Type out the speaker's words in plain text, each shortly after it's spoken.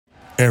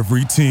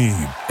Every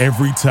team,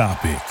 every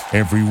topic,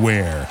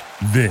 everywhere.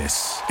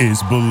 This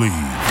is Believe.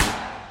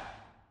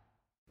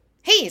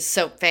 Hey,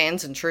 soap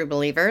fans and true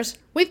believers.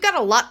 We've got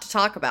a lot to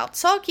talk about,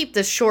 so I'll keep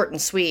this short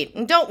and sweet.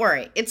 And don't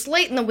worry, it's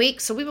late in the week,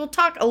 so we will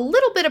talk a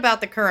little bit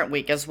about the current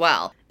week as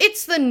well.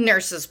 It's the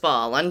Nurses'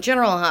 Ball on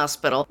General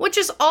Hospital, which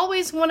is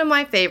always one of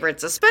my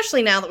favorites,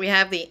 especially now that we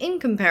have the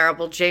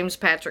incomparable James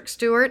Patrick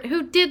Stewart,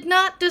 who did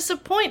not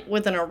disappoint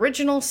with an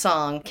original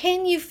song,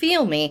 Can You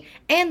Feel Me,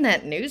 and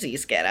that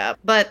Newsies get up.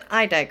 But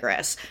I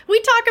digress.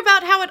 We talk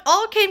about how it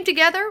all came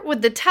together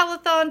with the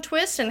telethon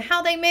twist and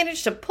how they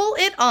managed to pull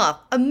it off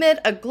amid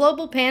a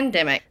global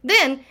pandemic.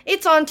 Then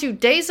it's on to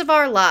Days of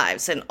Our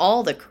Lives and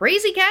all the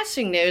crazy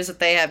casting news that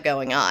they have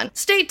going on.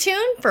 Stay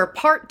tuned for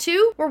part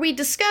 2, where we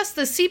discuss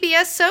the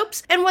CBS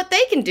soaps and what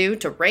they can do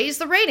to raise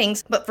the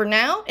ratings. But for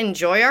now,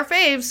 enjoy our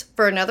faves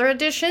for another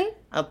edition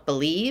of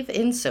Believe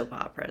in Soap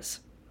Operas.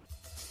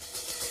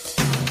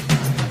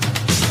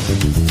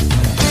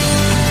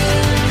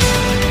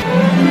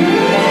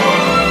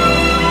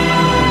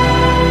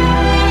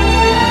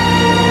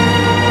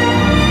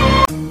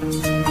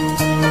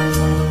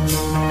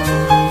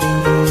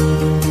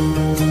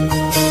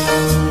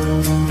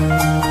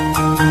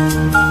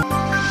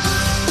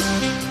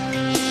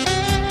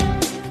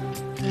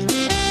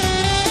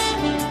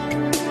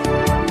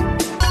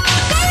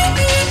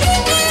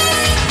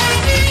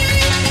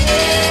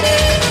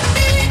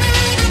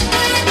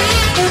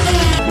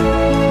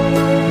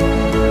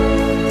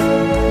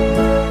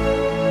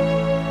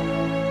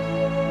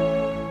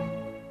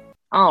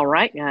 All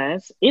right,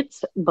 guys,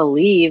 it's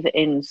Believe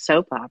in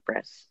Soap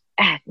Operas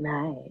at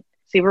night.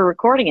 See, we're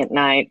recording at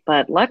night,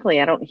 but luckily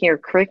I don't hear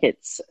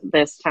crickets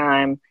this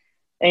time,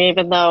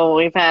 even though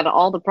we've had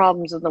all the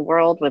problems in the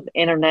world with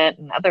internet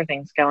and other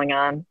things going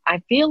on. I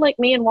feel like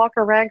me and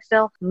Walker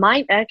Ragsdale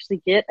might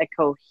actually get a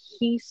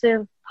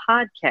cohesive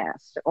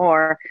podcast,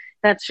 or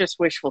that's just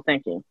wishful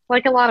thinking,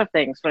 like a lot of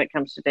things when it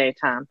comes to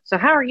daytime. So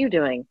how are you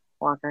doing,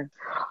 Walker?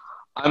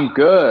 I'm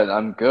good.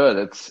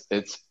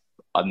 It's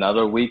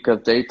another week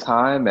of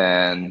daytime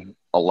and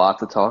a lot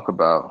to talk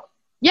about.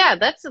 Yeah,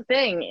 that's the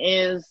thing,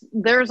 is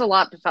there's a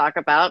lot to talk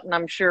about, and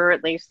I'm sure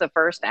at least the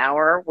first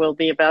hour will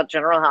be about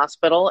General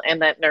Hospital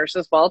and that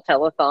Nurses' Ball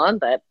telethon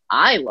that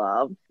I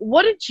love.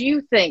 What did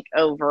you think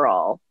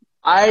overall?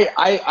 I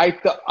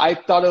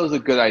thought it was a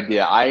good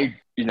idea.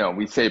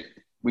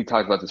 We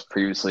talked about this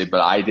previously,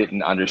 but I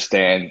didn't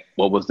understand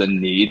what was the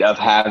need of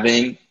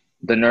having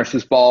the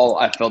Nurses' Ball.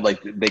 I felt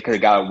like they could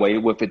have got away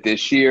with it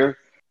this year,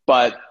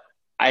 but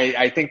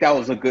I think that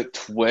was a good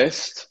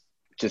twist,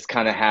 just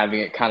kind of having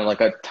it kind of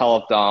like a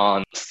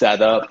telethon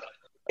setup.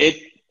 It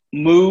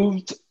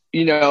moved,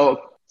 a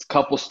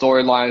couple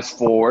storylines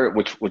forward,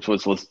 which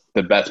was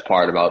the best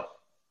part about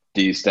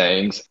these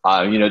things.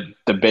 The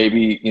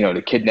baby,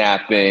 the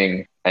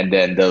kidnapping, and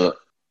then the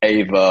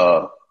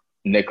Ava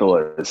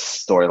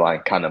Nicholas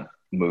storyline kind of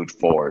moved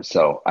forward.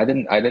 So I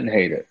didn't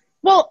hate it.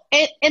 Well,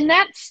 and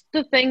that's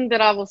the thing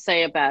that I will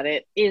say about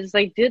it, is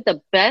they did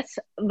the best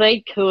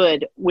they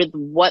could with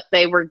what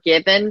they were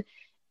given.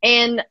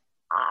 And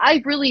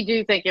I really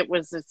do think it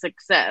was a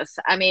success.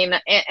 I mean,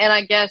 and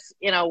I guess,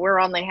 we're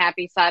on the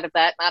happy side of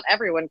that. Not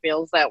everyone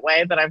feels that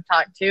way that I've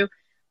talked to,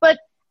 but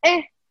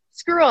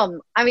screw them.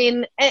 I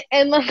mean,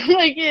 and like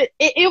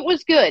it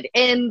was good.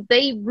 And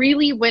they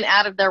really went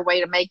out of their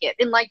way to make it.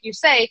 And like you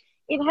say,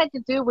 it had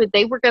to do with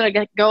they were going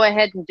to go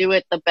ahead and do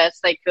it the best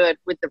they could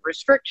with the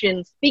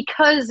restrictions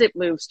because it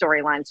moved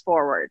storylines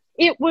forward.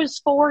 It was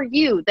for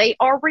you. They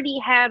already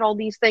had all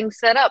these things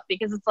set up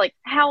because it's like,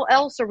 how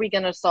else are we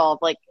going to solve?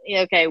 Like,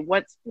 okay,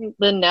 what's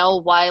the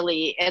Nell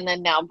Wiley and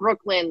then now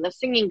Brooklyn, the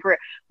singing career?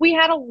 We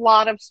had a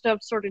lot of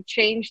stuff sort of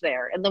change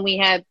there. And then we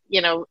had,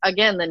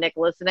 again, the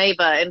Nicholas and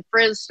Ava and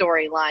Frizz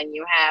storyline.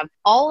 You have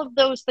all of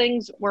those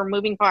things were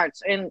moving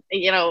parts. And,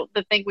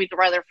 the thing we'd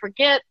rather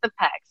forget, the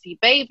Paxi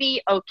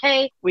baby.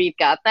 Okay, we've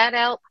got that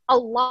out. A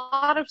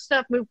lot of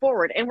stuff moved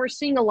forward. And we're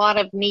seeing a lot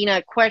of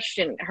Nina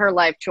question her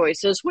life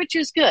choices, which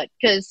is good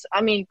because,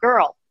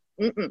 girl.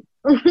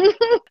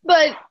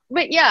 but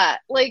yeah,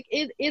 like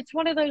it's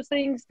one of those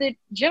things that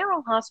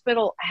General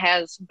Hospital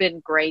has been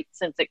great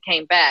since it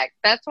came back.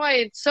 That's why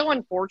it's so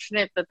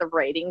unfortunate that the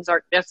ratings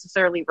aren't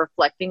necessarily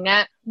reflecting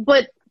that.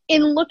 But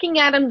in looking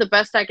at them the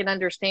best I can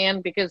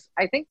understand, because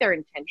I think they're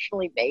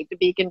intentionally made to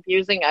be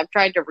confusing. I've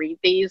tried to read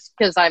these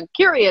because I'm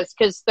curious,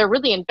 because they're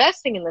really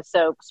investing in the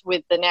soaps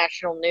with the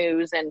national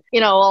news. And, a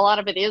lot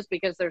of it is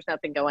because there's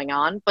nothing going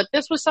on. But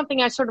this was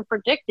something I sort of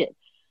predicted.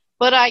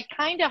 But I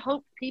kind of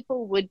hoped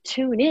people would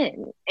tune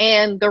in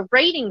and the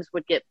ratings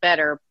would get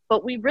better.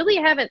 But we really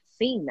haven't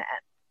seen that.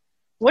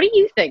 What do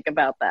you think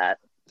about that?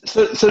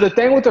 So the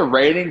thing with the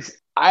ratings,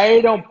 I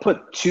don't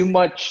put too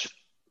much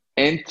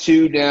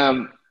into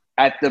them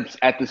at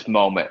this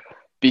moment,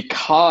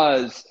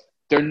 because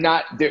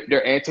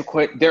they're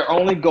antiquated. They're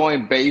only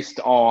going based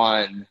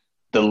on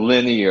the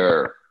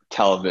linear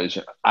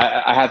television.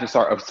 I have to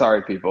start. I'm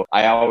sorry, people.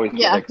 I always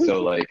feel like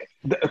so like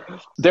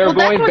they're Well,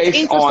 going that's what's based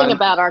interesting on.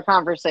 about our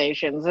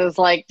conversations is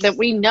like that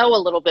we know a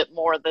little bit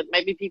more that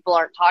maybe people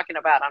aren't talking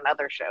about on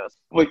other shows.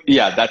 Well,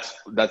 yeah,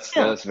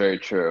 that's very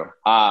true.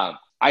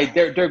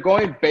 They're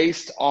going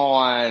based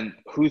on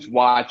who's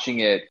watching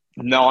it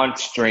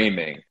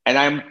non-streaming, and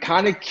I'm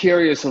kind of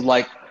curious of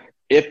like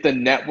if the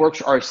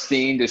networks are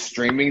seeing the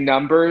streaming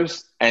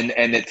numbers and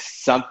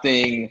it's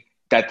something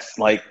that's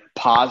like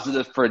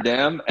positive for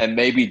them, and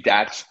maybe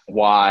that's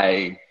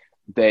why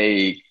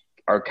they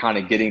are kind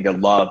of getting the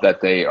love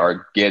that they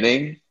are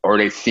getting, or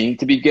they seem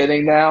to be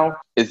getting now,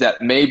 is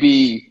that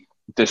maybe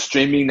the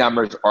streaming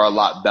numbers are a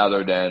lot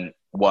better than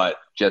what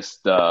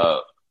just the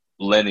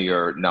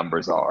linear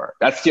numbers are.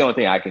 That's the only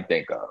thing I can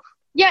think of.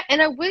 Yeah,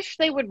 and I wish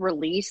they would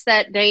release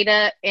that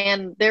data.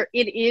 And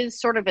it is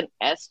sort of an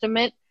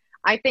estimate.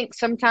 I think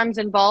sometimes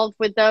involved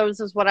with those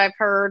is what I've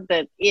heard,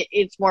 that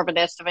it's more of an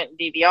estimate in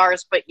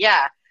DVRs. But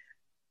yeah,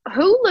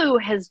 Hulu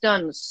has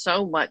done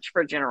so much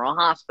for General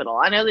Hospital.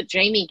 I know that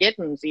Jamie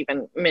Giddens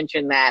even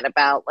mentioned that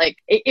about like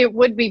it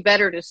would be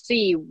better to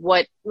see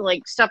what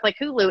like stuff like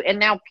Hulu, and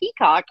now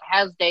Peacock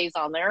has days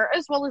on there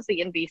as well as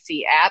the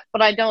NBC app.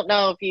 But I don't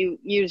know if you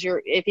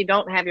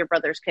don't have your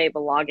brother's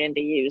cable login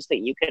to use that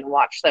you can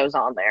watch those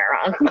on there.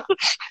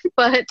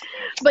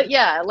 but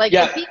yeah, like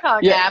the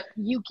Peacock app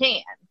you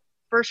can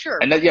for sure.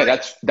 And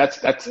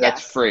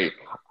that's free.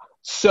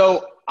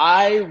 So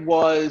I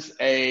was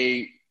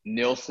a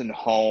Nielsen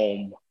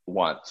home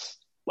once,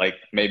 like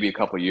maybe a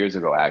couple years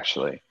ago,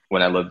 actually,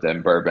 when I lived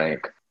in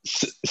Burbank.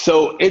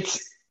 So it's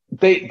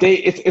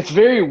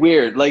very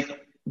weird. Like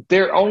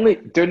they only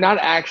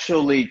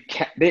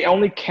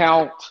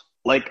count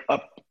like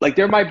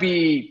there might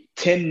be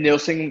 10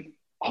 Nielsen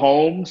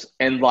homes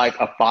in like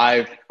a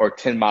 5 or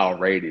 10 mile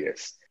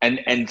radius.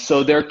 And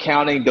so they're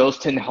counting those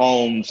 10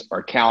 homes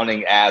are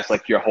counting as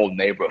like your whole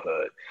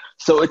neighborhood.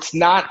 So it's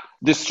not,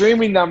 the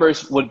streaming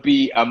numbers would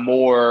be a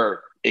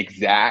more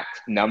exact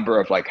number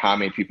of like how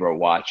many people are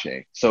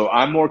watching. So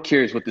I'm more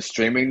curious with the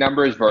streaming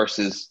numbers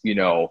versus,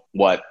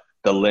 what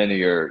the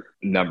linear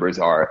numbers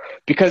are,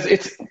 because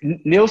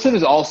Nielsen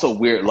is also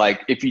weird.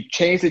 Like if you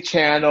change the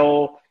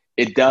channel,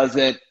 it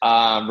doesn't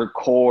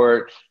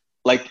record.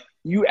 Like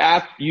you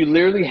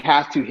literally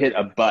have to hit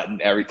a button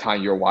every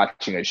time you're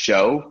watching a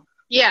show.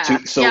 Yeah.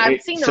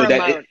 I've seen the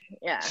remote.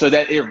 So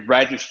that it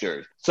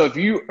registers. So if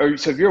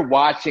you're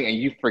watching and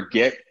you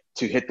forget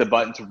to hit the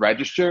button to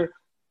register,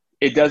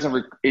 it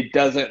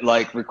doesn't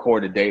like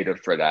record the data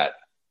for that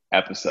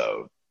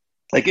episode.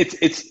 Like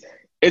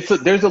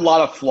there's a lot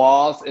of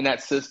flaws in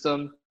that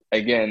system.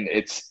 Again,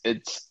 it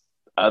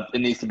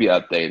needs to be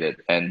updated,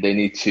 and they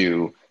need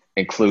to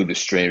include the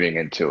streaming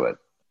into it.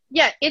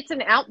 Yeah, it's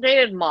an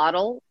outdated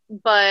model,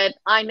 but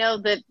I know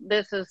that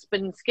this has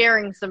been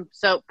scaring some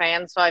soap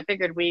fans, so I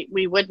figured we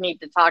would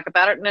need to talk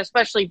about it, and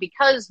especially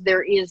because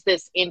there is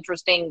this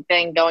interesting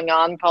thing going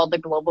on called the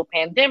global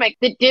pandemic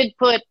that did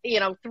put,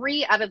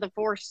 3 out of the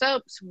 4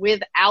 soaps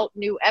without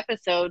new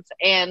episodes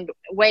and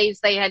ways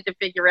they had to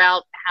figure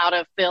out how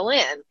to fill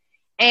in.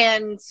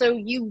 And so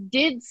you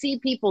did see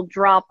people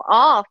drop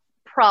off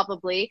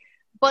probably.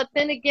 But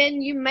then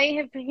again, you may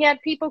have had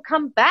people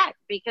come back,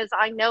 because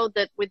I know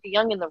that with The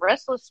Young and the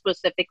Restless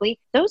specifically,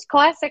 those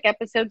classic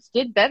episodes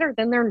did better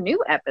than their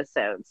new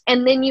episodes.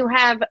 And then you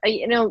have,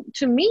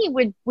 to me,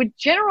 with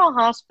General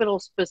Hospital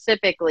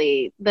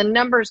specifically, the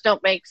numbers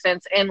don't make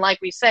sense. And like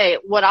we say,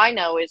 what I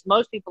know is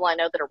most people I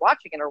know that are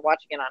watching it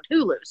on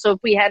Hulu. So if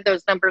we had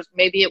those numbers,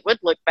 maybe it would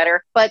look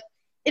better. But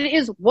it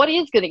is what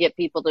is going to get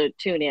people to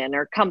tune in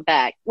or come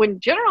back. When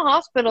General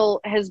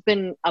Hospital has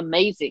been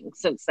amazing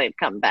since they've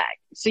come back.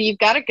 So you've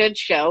got a good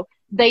show.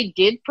 They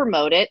did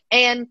promote it,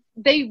 and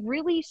they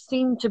really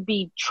seem to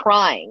be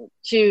trying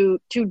to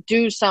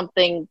do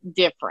something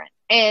different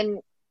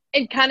and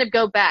kind of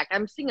go back.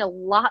 I'm seeing a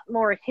lot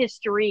more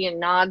history and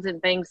nods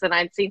and things than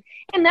I'd seen.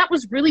 And that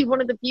was really one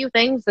of the few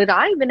things that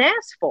I even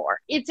asked for.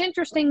 It's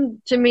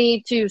interesting to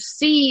me to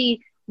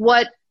see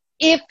what,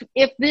 if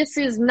this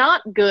is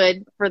not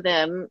good for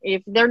them,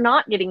 if they're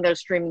not getting those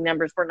streaming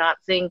numbers we're not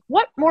seeing,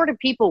 what more do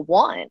people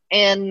want?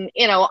 And,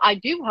 I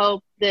do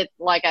hope that,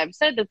 like I've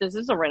said, that this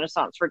is a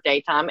renaissance for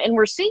daytime, and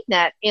we're seeing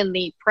that in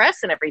the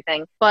press and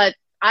everything. But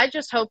I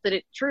just hope that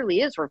it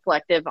truly is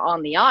reflective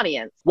on the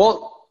audience.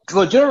 Well,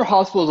 General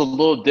Hospital is a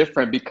little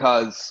different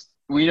because,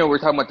 we're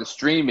talking about the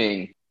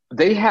streaming.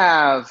 They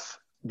have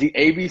the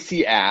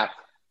ABC app,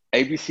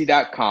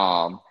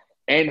 abc.com,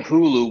 and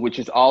Hulu, which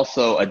is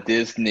also a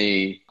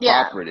Disney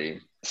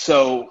property.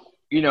 So,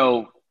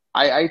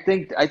 I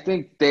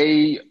think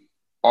they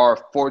are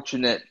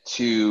fortunate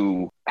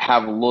to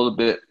have a little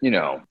bit,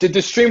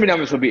 the streaming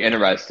numbers will be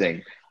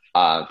interesting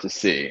to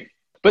see.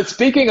 But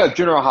speaking of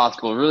General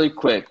Hospital, really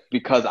quick,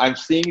 because I'm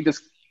seeing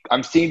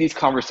these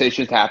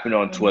conversations happen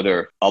on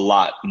Twitter a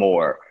lot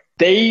more.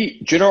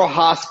 General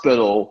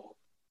Hospital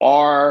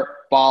are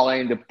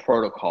following the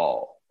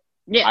protocol.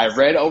 Yes. I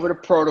read over the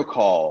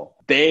protocol.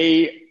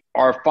 They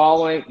are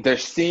following. The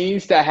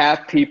scenes that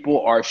have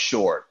people are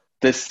short.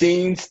 The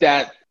scenes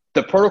that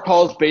the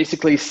protocols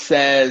basically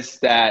says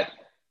that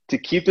to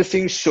keep the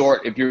scene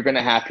short, if you're going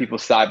to have people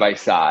side by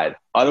side,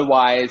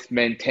 otherwise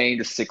maintain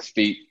the 6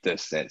 feet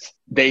distance.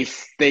 They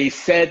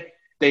said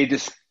they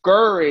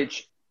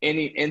discourage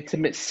any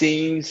intimate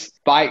scenes,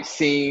 fight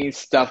scenes,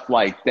 stuff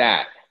like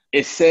that.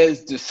 It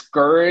says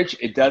discourage.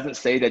 It doesn't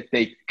say that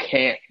they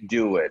can't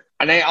do it.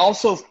 And I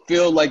also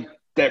feel like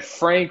that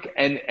Frank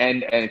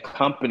and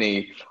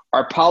company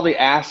are probably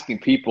asking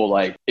people,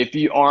 like, if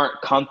you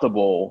aren't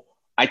comfortable,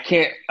 I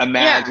can't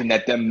imagine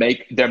that they're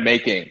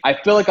making. I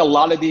feel like a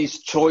lot of these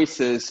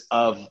choices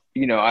of,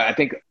 I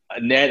think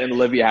Ned and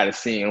Olivia had a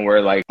scene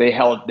where, like, they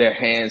held their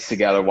hands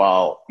together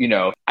while,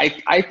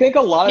 I think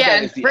a lot of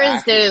that is the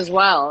Friends did as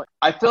well.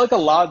 I feel like a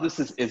lot of this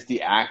is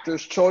the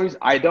actor's choice.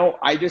 I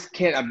just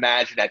can't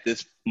imagine at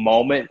this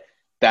moment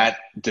that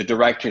the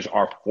directors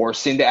are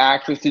forcing the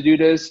actors to do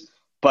this.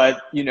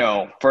 But,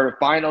 for the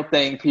final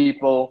thing,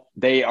 people,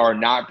 they are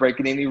not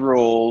breaking any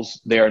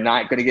rules. They are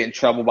not going to get in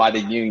trouble by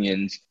the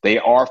unions. They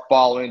are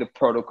following the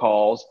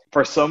protocols.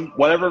 For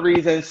whatever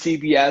reason,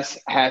 CBS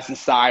has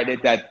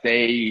decided that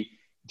they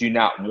do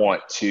not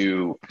want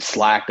to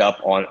slack up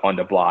on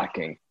the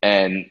blocking.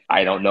 And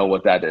I don't know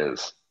what that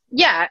is.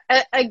 Yeah,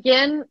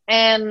 again,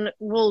 and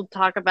we'll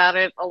talk about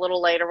it a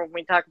little later when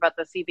we talk about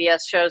the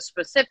CBS shows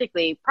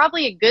specifically.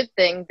 Probably a good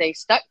thing they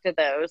stuck to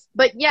those.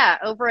 But yeah,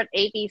 over at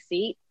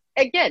ABC,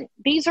 again,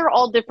 these are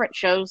all different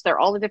shows. They're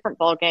all a different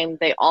ballgame.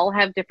 They all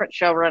have different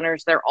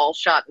showrunners. They're all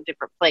shot in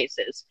different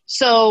places.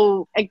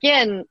 So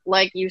again,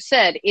 like you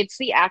said, it's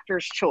the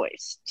actor's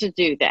choice to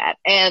do that.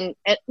 And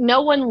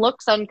no one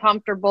looks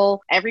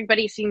uncomfortable.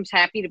 Everybody seems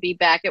happy to be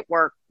back at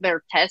work.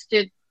 They're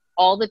tested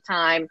all the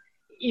time.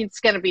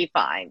 It's going to be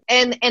fine.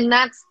 And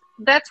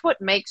that's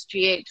what makes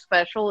GH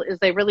special, is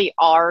they really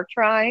are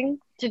trying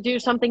to do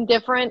something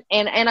different.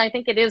 And I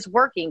think it is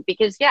working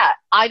because,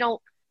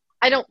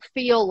 I don't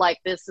feel like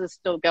this is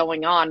still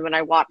going on when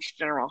I watch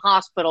General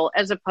Hospital,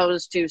 as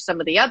opposed to some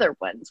of the other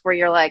ones where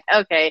you're like,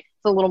 okay,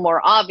 it's a little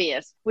more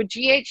obvious. With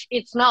GH,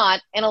 it's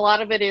not. And a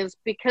lot of it is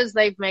because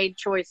they've made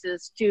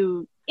choices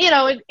to,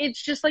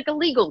 it's just like a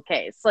legal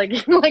case. Like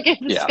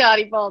if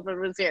Scotty Baldwin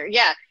was here.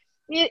 Yeah.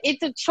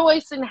 It's a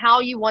choice in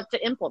how you want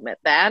to implement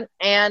that.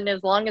 And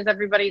as long as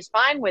everybody's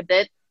fine with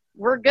it,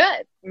 we're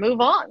good.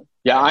 Move on.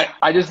 Yeah,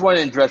 I just want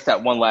to address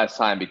that one last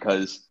time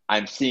because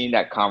I'm seeing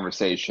that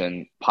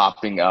conversation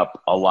popping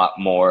up a lot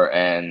more.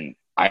 And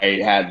I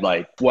had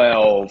like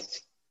 12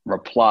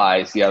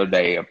 replies the other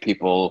day of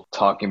people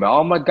talking about,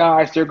 oh my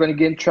gosh, they're going to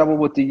get in trouble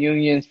with the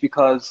unions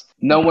because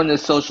no one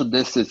is social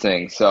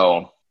distancing.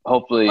 So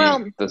hopefully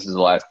this is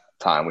the last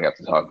time we have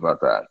to talk about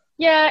that.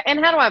 Yeah, and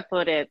how do I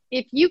put it?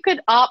 If you could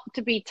opt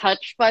to be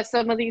touched by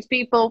some of these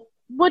people,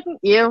 wouldn't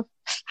you?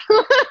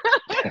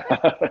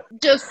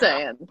 Just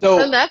saying.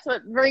 So, and that's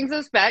what brings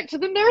us back to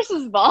the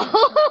nurses' ball.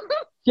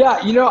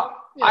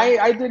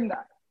 I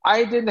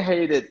didn't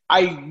hate it.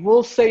 I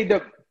will say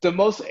that the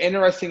most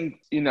interesting,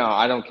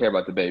 I don't care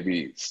about the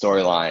baby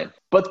storyline,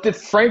 but the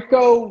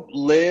Franco,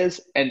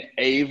 Liz, and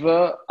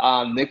Ava,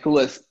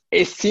 Nicholas,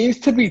 it seems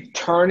to be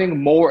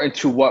turning more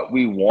into what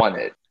we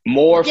wanted.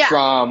 More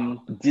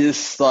from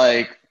this,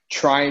 like,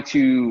 trying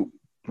to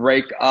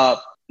break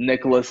up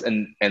Nicholas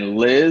and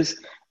Liz,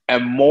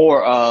 and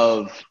more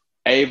of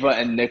Ava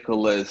and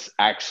Nicholas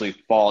actually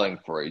falling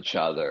for each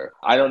other.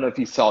 I don't know if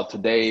you saw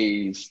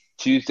Tuesday's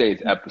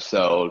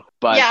episode,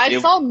 but I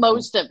saw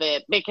most of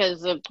it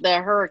because of the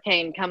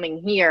hurricane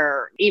coming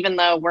here. Even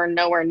though we're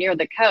nowhere near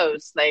the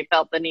coast, they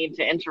felt the need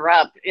to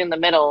interrupt in the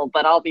middle,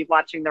 but I'll be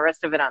watching the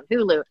rest of it on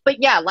Hulu.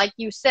 But yeah, like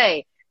you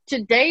say,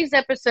 today's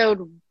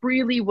episode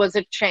really was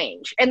a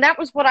change. And that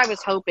was what I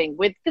was hoping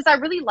with, because I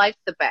really liked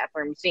the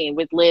bathroom scene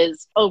with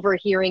Liz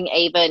overhearing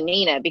Ava and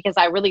Nina, because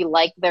I really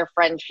liked their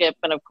friendship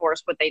and, of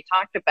course, what they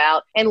talked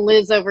about. And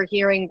Liz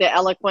overhearing the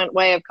eloquent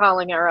way of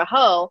calling her a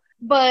hoe.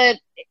 But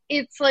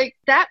it's like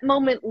that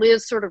moment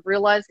Liz sort of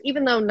realized,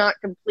 even though not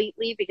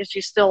completely, because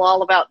she's still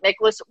all about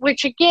Nicholas,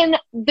 which again,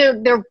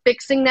 they're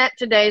fixing that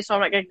today, so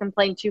I'm not going to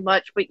complain too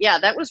much. But yeah,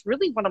 that was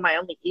really one of my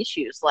only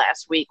issues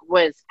last week,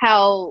 was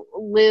how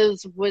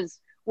Liz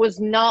was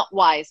not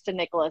wise to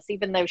Nicholas,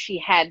 even though she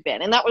had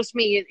been. And that was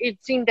me. It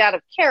seemed out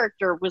of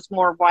character was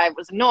more why it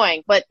was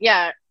annoying. But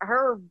yeah,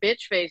 her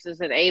bitch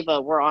faces at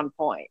Ava were on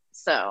point.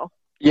 So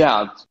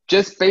yeah,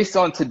 just based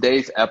on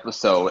today's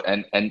episode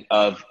and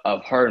of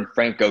her and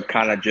Franco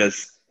kind of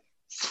just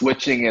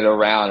switching it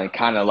around and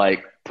kind of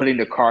like putting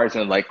the cards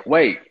in, like,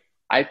 wait,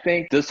 I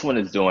think this one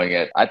is doing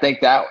it. I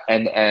think that,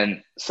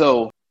 and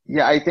so,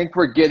 yeah, I think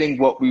we're getting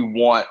what we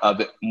want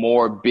of it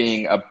more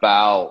being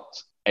about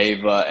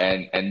Ava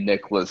and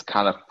Nicholas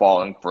kind of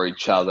falling for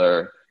each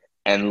other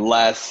and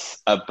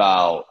less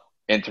about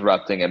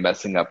interrupting and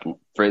messing up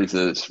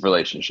Frizz's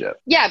relationship.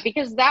 Yeah,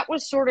 because that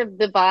was sort of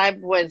the vibe,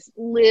 was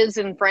Liz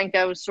and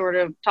Franco sort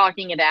of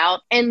talking it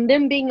out and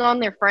them being on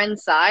their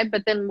friend's side,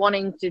 but then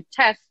wanting to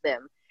test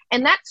them.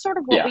 And that's sort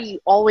of what we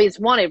always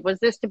wanted, was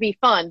this to be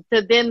fun.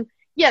 To then,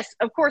 yes,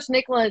 of course,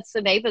 Nicholas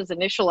and Ava's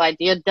initial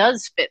idea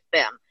does fit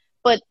them.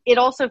 but it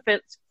also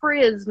fits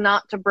Frizz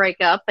not to break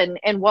up.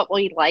 And what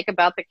we like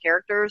about the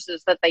characters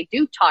is that they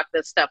do talk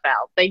this stuff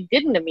out. They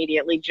didn't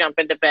immediately jump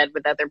into bed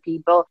with other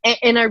people.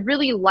 And I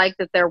really like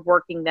that they're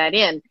working that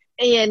in.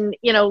 And,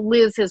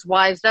 Liz has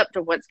wised up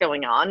to what's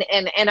going on.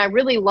 And I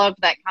really loved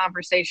that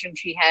conversation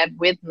she had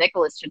with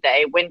Nicholas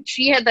today when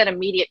she had that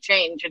immediate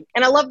change.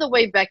 And I love the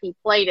way Becky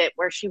played it,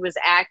 where she was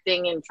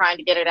acting and trying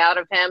to get it out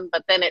of him.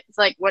 But then it's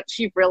like what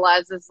she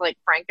realizes, like,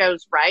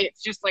 Franco's right.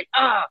 It's just like,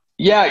 ah.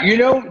 Yeah,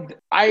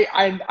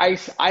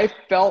 I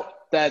felt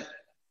that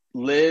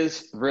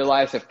Liz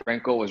realized that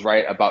Franco was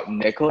right about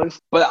Nicholas,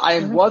 but I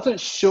wasn't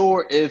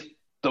sure if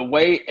the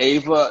way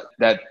Ava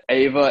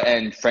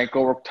and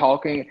Franco were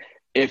talking,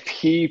 if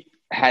he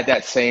had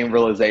that same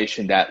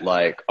realization that,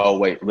 like, oh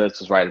wait,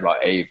 Liz was right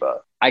about Ava.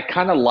 I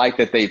kind of like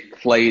that they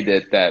played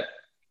it that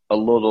a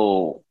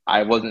little.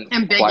 I wasn't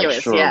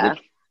ambiguous, quite sure.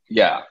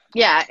 yeah.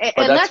 Yeah.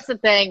 And that's the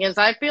thing, is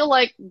I feel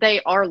like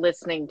they are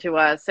listening to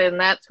us, and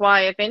that's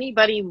why if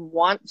anybody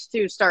wants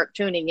to start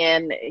tuning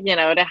in,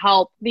 to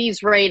help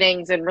these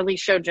ratings and really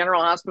show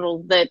General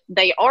Hospital that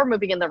they are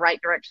moving in the right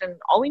direction,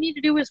 all we need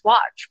to do is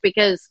watch,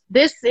 because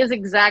this is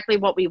exactly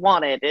what we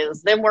wanted,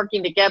 is them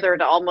working together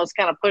to almost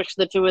kind of push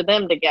the two of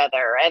them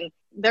together. And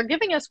they're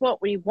giving us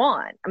what we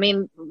want. I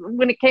mean,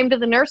 when it came to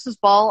the Nurses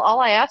Ball, all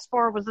I asked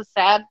for was a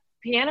sad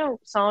piano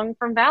song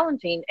from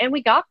Valentine, and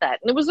we got that.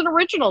 And it was an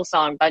original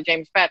song by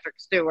James Patrick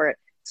Stewart.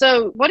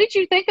 So what did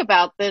you think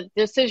about the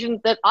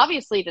decision that,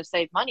 obviously, to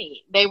save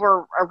money, they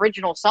were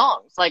original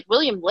songs? Like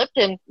William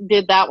Lipton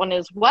did that one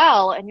as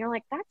well, and you're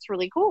like, that's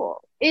really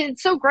cool.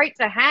 It's so great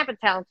to have a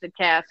talented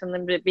cast and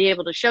then to be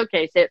able to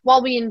showcase it.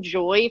 While we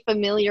enjoy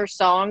familiar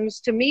songs,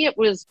 to me it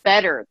was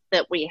better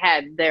that we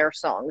had their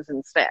songs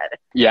instead.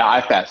 Yeah, I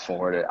fast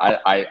forwarded.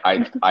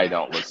 I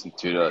don't listen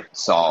to the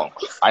song.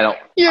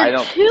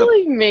 You're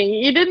killing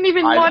me. You didn't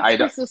even watch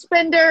the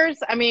Suspenders.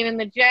 I mean, in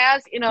the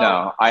jazz,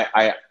 No,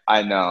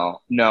 I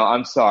know. No,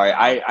 I'm sorry.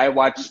 I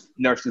watched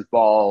Nurses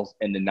Balls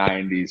in the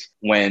 90s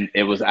when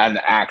it was an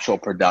actual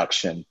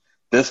production.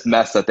 This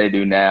mess that they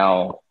do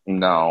now,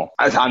 no.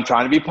 I'm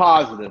trying to be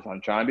positive.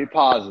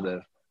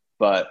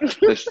 But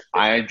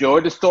I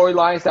enjoyed the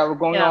storylines that were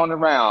going on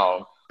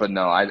around. But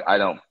no, I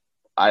don't.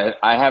 I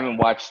haven't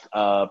watched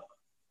a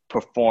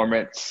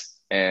performance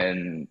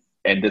in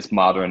this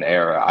modern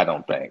era, I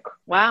don't think.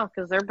 Wow,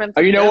 because there have been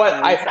some you know what?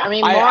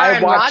 Maura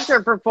and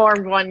Roger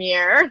performed one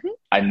year.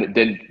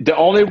 The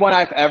only one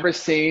I've ever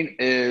seen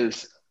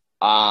is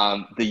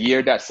the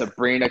year that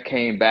Sabrina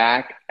came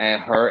back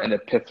and her and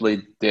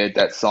Epiphany did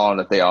that song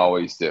that they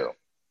always do.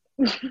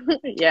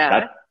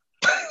 Yeah.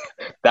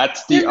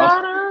 That's the... You're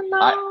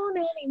not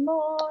alone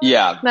anymore.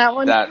 Yeah. That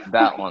one?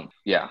 That one,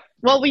 yeah.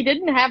 Well, we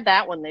didn't have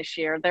that one this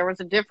year. There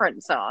was a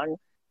different song.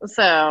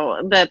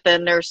 So that the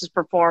Nurses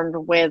performed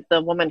with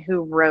the woman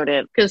who wrote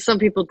it, because some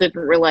people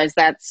didn't realize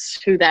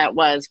that's who that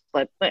was.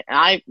 But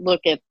I look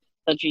at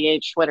the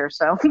GH Twitter,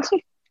 so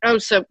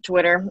Soap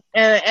Twitter,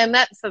 and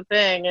that's the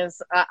thing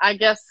is, I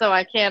guess so.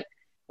 I can't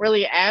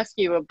really ask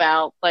you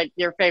about like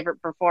your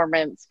favorite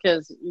performance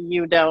because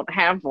you don't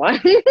have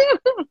one.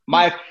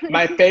 My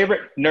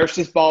favorite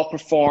Nurses Ball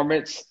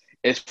performance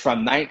is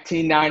from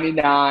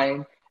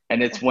 1999,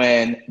 and it's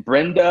when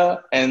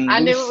Brenda and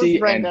Lucy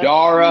and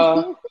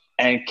Dara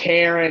and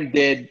Karen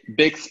did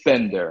Big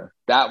Spender.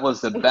 That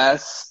was the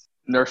best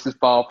Nurses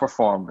Ball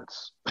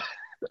performance.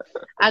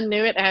 I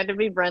knew it had to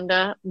be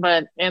Brenda,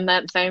 but in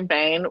that same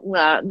vein,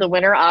 the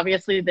winner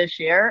obviously this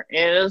year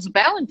is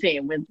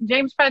Valentine with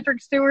James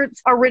Patrick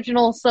Stewart's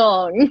original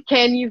song,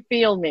 Can You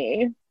Feel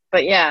Me?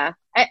 But yeah,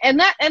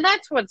 and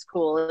that's what's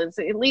cool is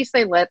at least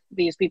they let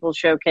these people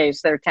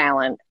showcase their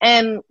talent.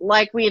 And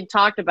like we had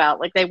talked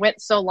about, like they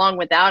went so long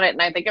without it,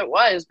 and I think it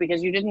was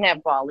because you didn't have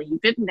Wally, you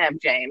didn't have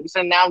James,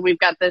 and now we've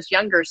got this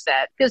younger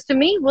set. Because to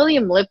me,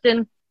 William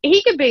Lipton,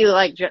 he could be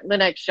like the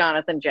next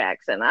Jonathan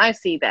Jackson. I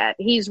see that.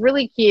 He's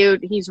really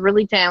cute. He's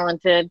really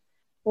talented.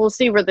 We'll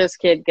see where this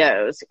kid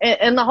goes.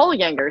 And the whole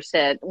younger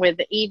set with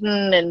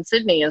Eden and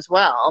Sydney as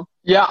well.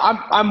 Yeah,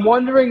 I'm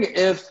wondering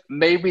if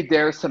maybe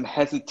there's some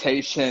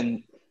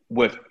hesitation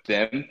with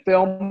them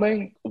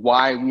filming,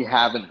 why we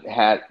haven't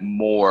had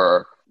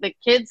more. The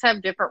kids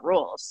have different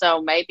rules,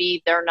 so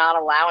maybe they're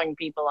not allowing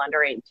people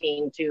under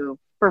 18 to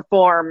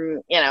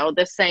perform,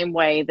 the same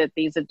way that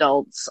these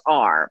adults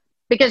are.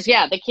 Because,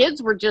 yeah, the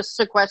kids were just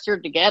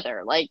sequestered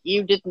together. Like,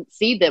 you didn't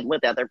see them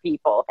with other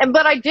people.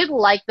 But I did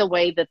like the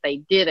way that they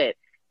did it.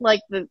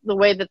 Like, the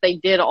way that they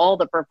did all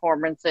the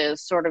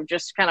performances, sort of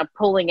just kind of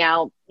pulling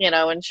out,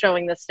 and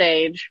showing the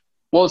stage.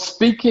 Well,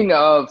 speaking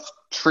of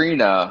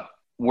Trina,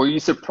 were you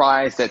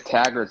surprised that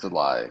Taggart's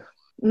alive?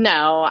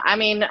 No. I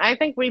mean, I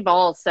think we've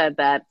all said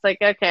that. It's like,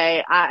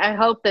 okay, I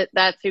hope that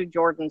that's who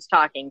Jordan's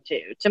talking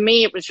to. To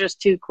me, it was just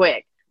too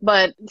quick.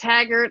 But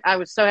Taggart, I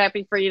was so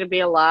happy for you to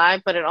be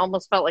alive, but it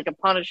almost felt like a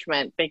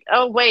punishment.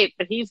 Oh, wait,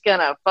 but he's going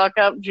to fuck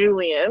up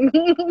Julian.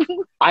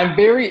 I'm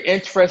very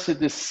interested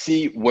to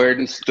see where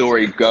the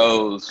story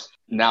goes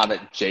now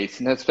that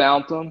Jason has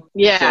found them.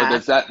 Yeah. So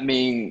does that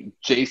mean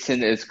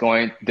Jason is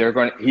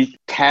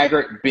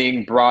Taggart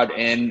being brought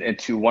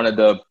into one of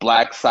the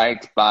black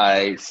sites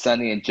by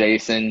Sonny and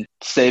Jason,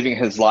 saving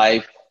his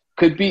life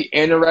could be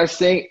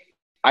interesting.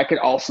 I could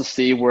also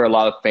see where a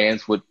lot of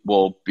fans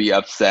will be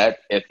upset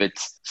if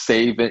it's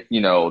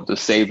the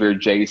savior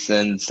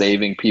Jason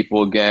saving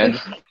people again.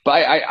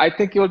 But I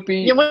think it would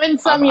be. You win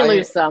some, you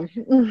lose some.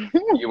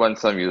 You win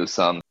some, you lose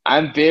some.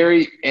 I'm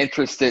very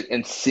interested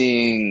in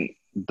seeing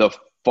the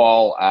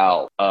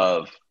fallout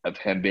of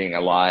him being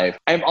alive.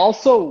 I'm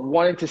also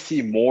wanting to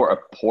see more of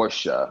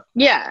Portia.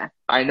 Yeah.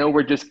 I know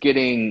we're just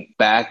getting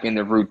back in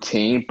the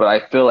routine, but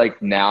I feel like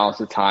now's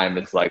the time.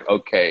 It's like,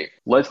 okay,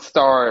 let's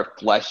start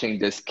fleshing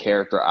this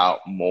character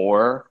out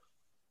more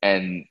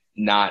and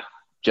not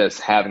just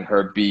having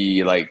her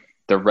be like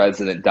the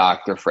resident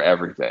doctor for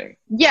everything.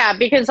 Yeah,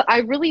 because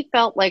I really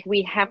felt like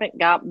we haven't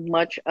got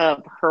much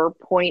of her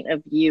point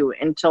of view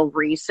until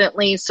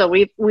recently. So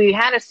we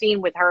had a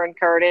scene with her and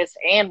Curtis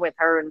and with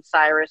her and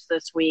Cyrus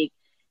this week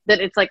that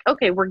it's like,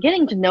 okay, we're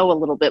getting to know a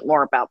little bit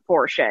more about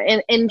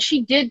Portia. And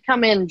she did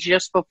come in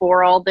just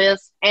before all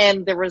this,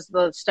 and there was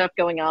the stuff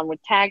going on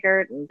with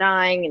Taggart and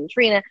dying and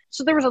Trina.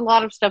 So there was a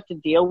lot of stuff to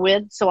deal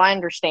with. So I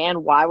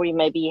understand why we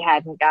maybe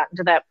hadn't gotten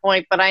to that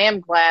point, but I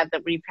am glad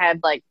that we've had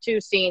like 2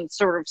 scenes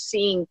sort of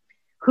seeing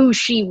who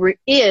she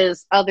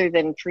is other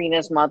than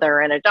Trina's mother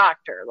and a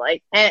doctor.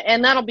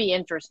 And that'll be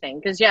interesting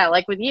because, yeah,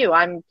 like with you,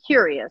 I'm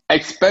curious.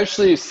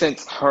 Especially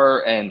since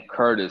her and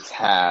Curtis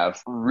have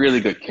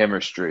really good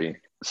chemistry.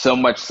 So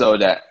much so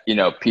that,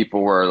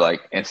 people were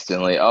like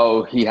instantly,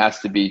 oh, he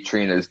has to be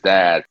Trina's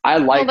dad. I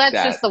like that. Well,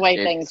 that's just the way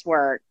things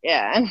work.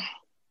 Yeah.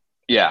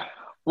 Yeah.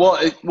 Well,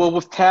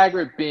 with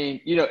Taggart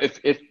being,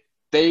 if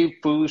they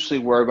foolishly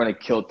were going to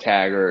kill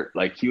Taggart,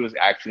 like he was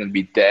actually going to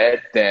be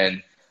dead,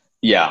 then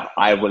yeah,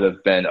 I would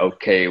have been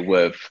okay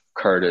with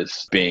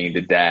Curtis being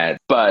the dad.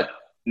 But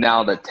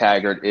now that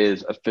Taggart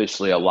is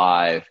officially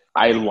alive,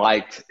 I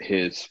liked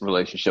his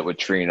relationship with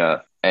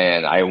Trina,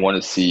 and I want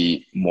to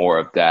see more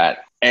of that.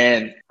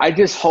 And I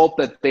just hope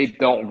that they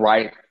don't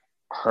write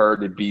her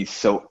to be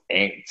so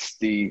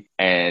angsty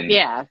and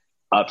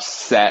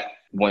upset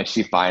when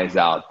she finds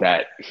out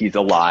that he's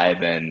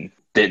alive and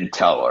didn't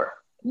tell her.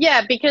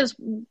 Yeah, because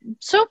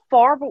so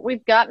far what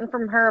we've gotten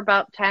from her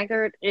about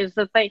Taggart is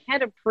that they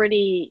had a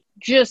pretty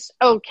just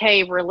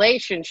okay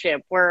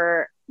relationship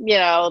where,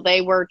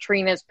 they were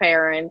Trina's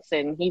parents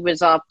and he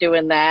was off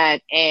doing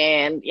that.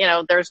 And,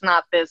 there's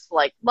not this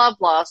like love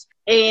lost.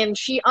 And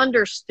she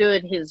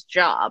understood his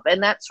job.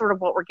 And that's sort of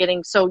what we're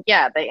getting. So,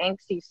 yeah, the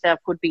angsty stuff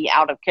would be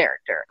out of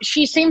character.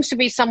 She seems to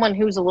be someone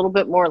who's a little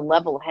bit more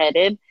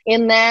level-headed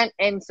in that.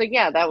 And so,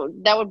 yeah,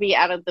 that would be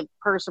out of the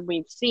person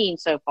we've seen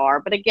so far.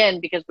 But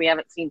again, because we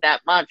haven't seen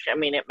that much, I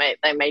mean,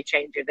 they may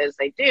change it as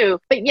they do.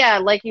 But, yeah,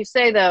 like you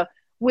say, though,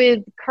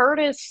 with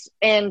Curtis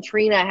and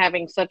Trina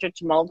having such a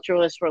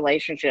tumultuous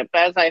relationship,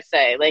 as I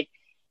say,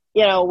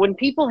 when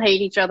people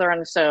hate each other on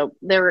the soap,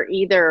 they're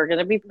either going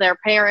to be their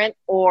parent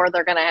or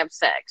they're going to have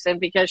sex. And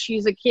because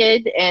she's a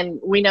kid and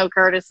we know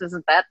Curtis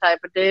isn't that type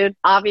of dude,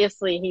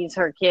 obviously he's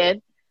her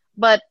kid.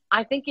 But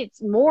I think it's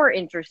more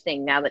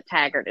interesting now that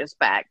Taggart is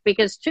back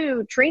because,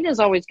 too, Trina's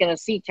always going to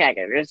see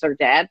Taggart as her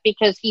dad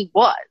because he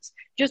was.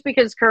 Just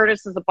because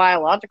Curtis is a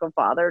biological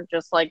father,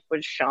 just like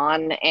with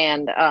Sean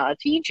and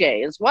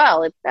TJ as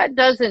well. That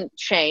doesn't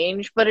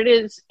change, but it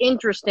is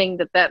interesting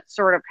that that's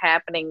sort of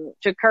happening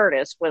to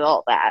Curtis with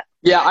all that.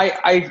 Yeah,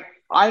 I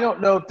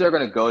don't know if they're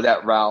going to go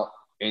that route.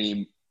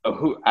 I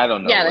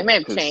don't know. Yeah, they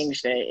may have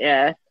changed it,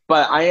 yeah.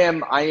 But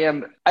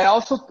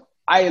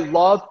I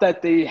love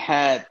that they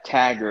had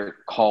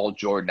Taggart call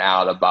Jordan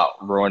out about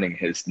ruining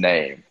his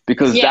name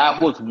because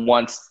that was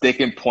one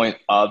sticking point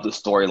of the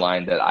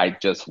storyline that I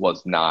just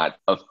was not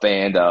a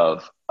fan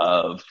of,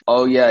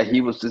 oh yeah,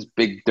 he was this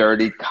big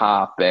dirty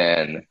cop.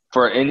 And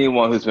for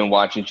anyone who's been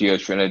watching Geo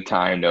Trinity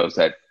Time knows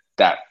that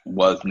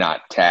was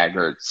not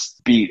Taggart's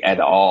beat at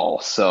all.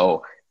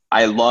 So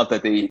I love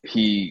that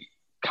he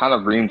kind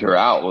of reamed her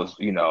out was,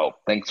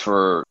 thanks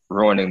for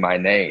ruining my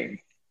name.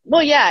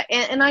 Well, yeah,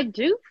 and I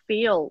do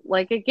feel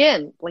like,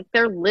 again, like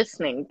they're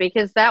listening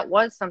because that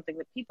was something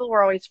that people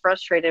were always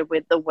frustrated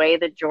with the way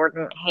that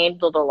Jordan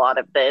handled a lot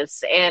of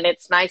this. And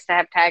it's nice to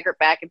have Taggart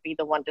back and be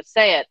the one to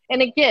say it.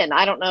 And again,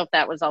 I don't know if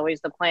that was always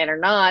the plan or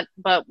not,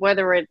 but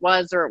whether it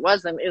was or it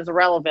wasn't is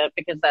irrelevant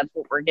because that's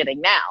what we're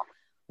getting now,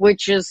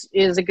 which is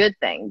a good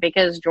thing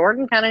because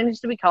Jordan kind of needs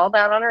to be called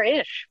out on her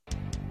ish.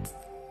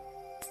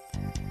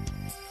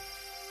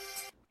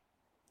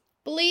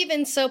 Believe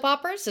in Soap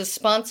Operas is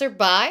sponsored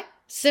by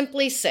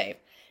Simply Safe.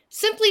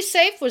 Simply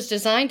Safe was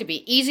designed to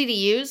be easy to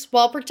use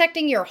while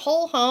protecting your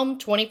whole home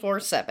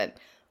 24/7.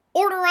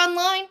 Order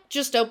online,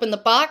 just open the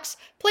box,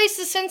 place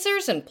the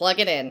sensors, and plug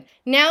it in.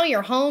 Now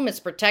your home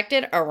is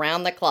protected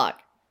around the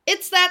clock.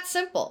 It's that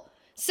simple.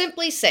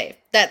 Simply Safe.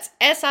 That's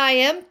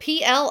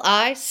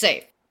SIMPLI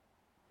Safe.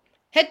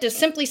 Head to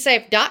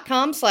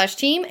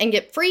simplysafe.com/team and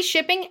get free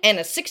shipping and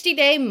a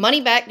 60-day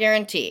money-back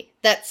guarantee.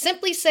 That's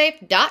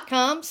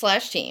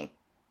simplysafe.com/team.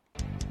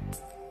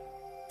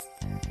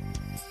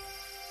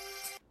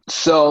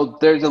 So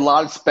there's a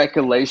lot of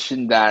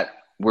speculation that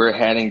we're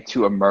heading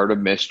to a murder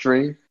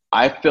mystery.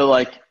 I feel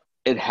like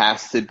it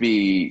has to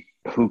be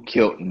who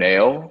killed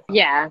Nell.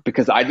 Yeah.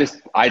 Because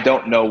I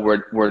don't know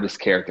where this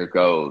character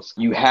goes.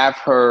 You have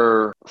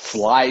her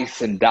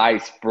slice and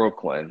dice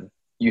Brooklyn.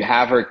 You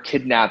have her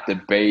kidnap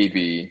the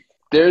baby.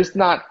 There's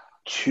not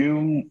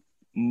too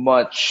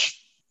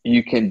much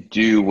you can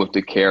do with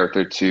the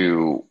character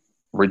to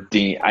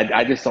redeem.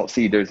 I just don't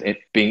see there's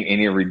being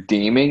any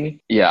redeeming.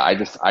 Yeah,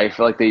 I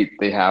feel like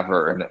they have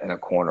her in a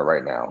corner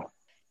right now.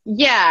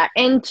 Yeah,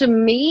 and to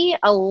me,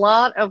 a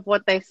lot of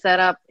what they set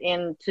up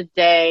in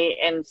today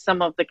and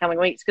some of the coming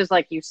weeks, because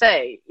like you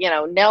say,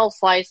 Nell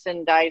slice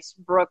and dice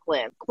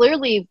Brooklyn,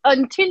 clearly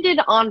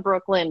intended on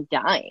Brooklyn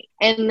dying.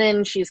 And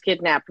then she's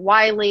kidnapped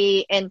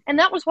Wiley. And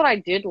that was what I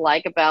did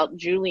like about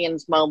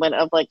Julian's moment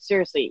of like,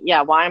 seriously,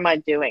 yeah, why am I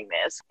doing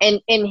this?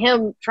 And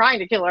him trying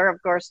to kill her,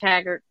 of course,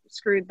 Taggart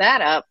screwed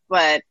that up.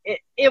 But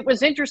it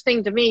was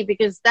interesting to me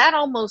because that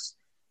almost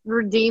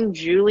redeemed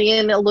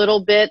Julian a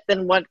little bit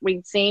than what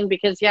we'd seen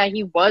because, yeah,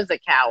 he was a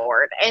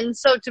coward. And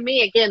so to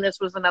me, again, this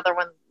was another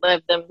one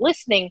of them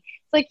listening.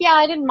 It's like, yeah,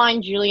 I didn't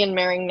mind Julian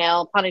marrying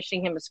Nell.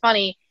 Punishing him is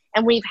funny.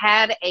 And we've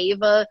had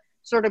Ava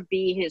sort of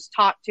be his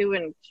talk to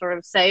and sort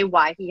of say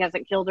why he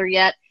hasn't killed her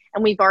yet.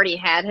 And we've already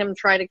had him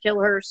try to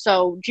kill her.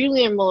 So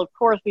Julian will, of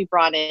course, be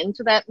brought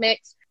into that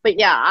mix. But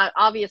yeah,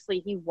 obviously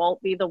he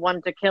won't be the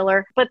one to kill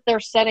her. But they're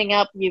setting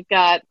up, you've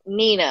got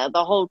Nina,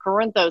 the whole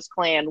Corinthos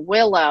clan,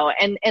 Willow.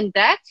 And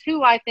that's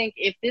who I think,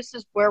 if this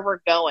is where we're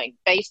going,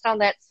 based on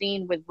that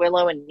scene with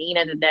Willow and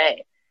Nina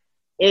today,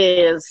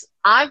 is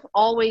I've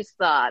always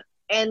thought,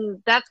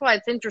 and that's why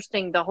it's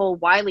interesting, the whole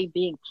Wiley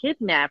being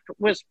kidnapped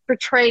was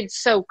portrayed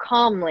so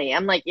calmly.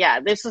 I'm like, yeah,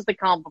 this is the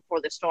calm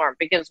before the storm.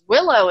 Because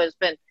Willow has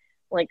been,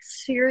 like,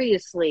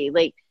 seriously,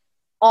 like,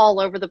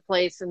 all over the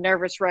place, a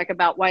nervous wreck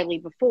about Wiley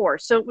before.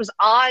 So it was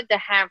odd to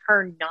have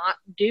her not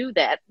do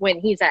that when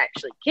he's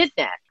actually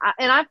kidnapped.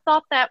 And I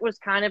thought that was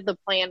kind of the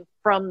plan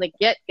from the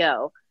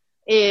get-go,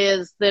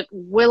 is that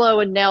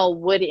Willow and Nell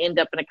would end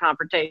up in a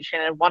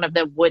confrontation and one of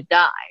them would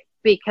die,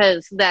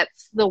 because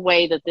that's the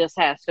way that this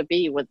has to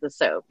be with the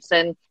soaps.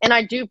 And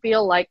I do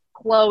feel like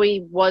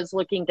Chloe was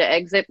looking to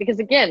exit because,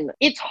 again,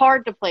 it's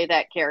hard to play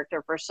that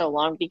character for so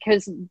long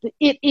because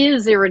it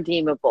is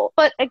irredeemable.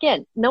 But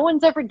again, no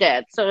one's ever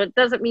dead, so it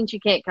doesn't mean she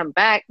can't come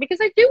back, because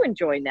I do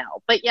enjoy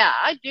Nell. But yeah,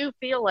 I do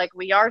feel like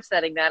we are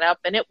setting that up,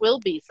 and it will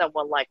be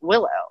someone like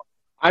Willow.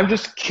 I'm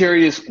just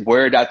curious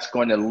where that's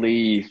going to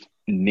leave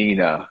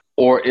Nina,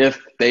 or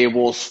if they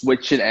will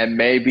switch it and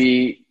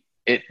maybe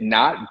it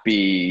not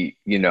be,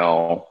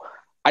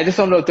 I just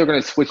don't know if they're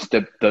going to switch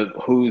the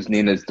who's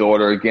Nina's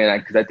daughter again,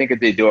 because I think if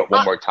they do it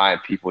one more time,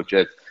 people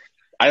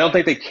I don't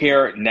think they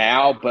care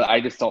now, but I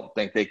just don't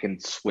think they can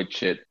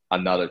switch it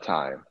another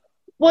time.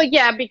 Well,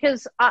 yeah,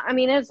 because,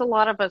 as a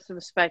lot of us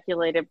have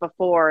speculated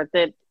before,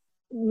 that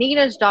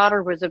Nina's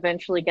daughter was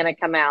eventually going to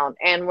come out.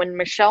 And when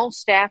Michelle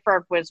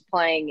Stafford was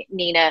playing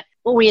Nina,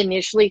 we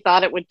initially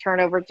thought it would turn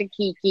over to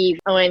Kiki.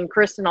 When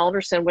Kristen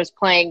Alderson was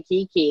playing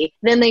Kiki,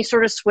 then they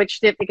sort of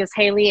switched it because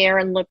Haley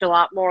Aaron looked a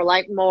lot more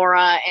like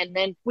Maura. And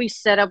then we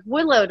set up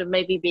Willow to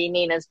maybe be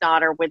Nina's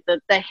daughter, with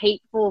the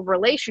hateful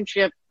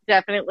relationship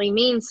definitely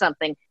means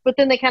something. But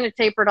then they kind of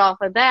tapered off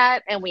of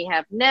that, and we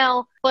have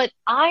Nell. But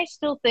I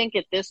still think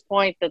at this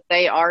point that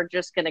they are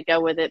just going to go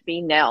with it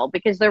be Nell,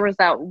 because there was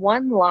that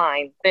one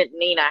line that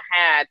Nina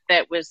had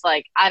that was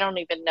like, I don't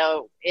even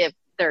know if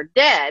they're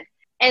dead.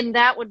 And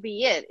that would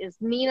be it, is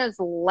Nina's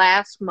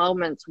last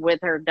moments with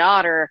her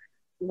daughter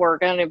were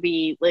going to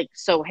be like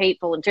so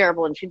hateful and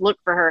terrible, and she'd look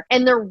for her.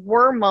 And there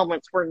were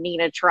moments where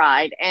Nina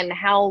tried, and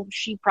how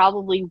she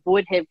probably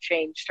would have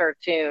changed her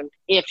tune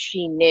if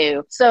she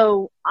knew.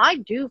 So I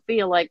do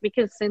feel like,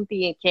 because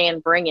Cynthia can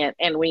bring it,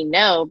 and we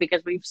know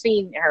because we've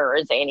seen her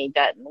as Annie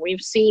Dutton,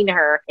 we've seen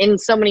her in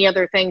so many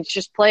other things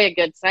just play a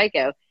good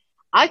psycho.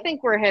 I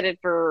think we're headed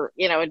for,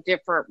 a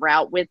different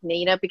route with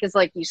Nina, because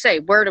like you say,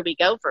 where do we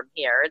go from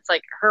here? It's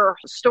like her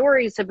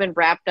stories have been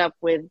wrapped up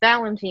with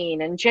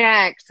Valentine and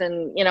Jax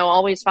and,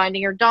 always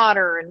finding her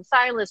daughter and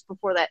Silas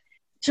before that.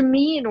 To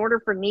me, in order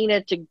for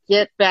Nina to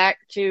get back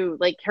to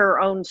like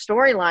her own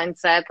storyline,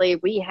 sadly,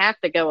 we have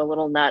to go a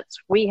little nuts.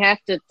 We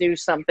have to do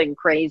something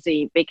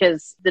crazy,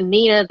 because the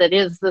Nina that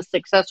is the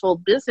successful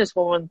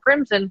businesswoman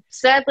Crimson,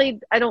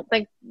 sadly, I don't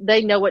think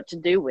they know what to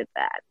do with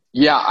that.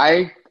 Yeah,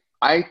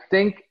 I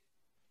think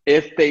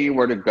if they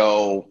were to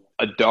go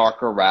a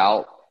darker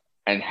route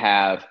and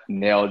have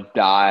Nell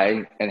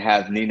die and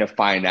have Nina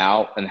find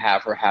out and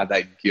have her have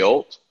that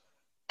guilt,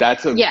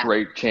 that's a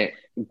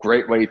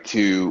great way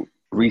to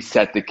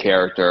reset the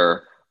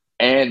character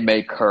and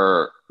make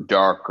her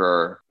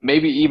darker.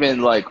 Maybe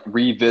even like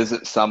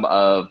revisit some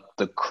of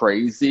the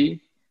crazy.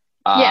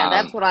 Yeah,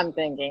 that's what I'm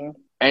thinking.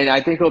 And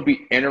I think it'll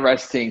be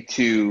interesting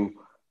to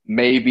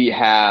maybe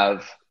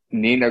have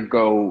Nina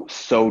go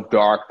so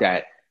dark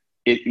that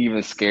it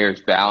even scares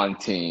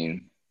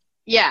Valentine.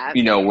 Yeah.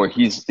 Where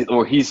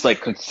he's like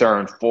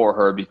concerned for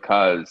her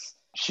because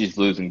she's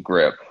losing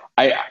grip.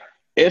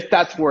 If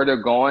that's where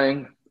they're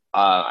going,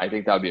 I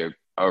think that'd be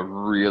a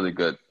really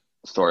good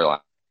storyline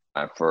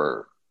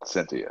for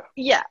Cynthia.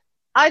 Yeah,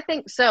 I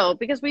think so,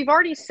 because we've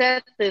already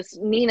set this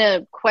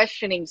Nina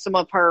questioning some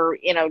of her,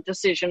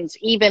 decisions,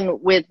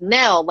 even with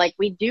Nell. Like,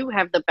 we do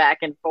have the back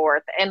and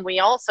forth, and we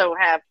also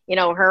have,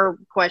 her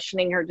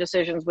questioning her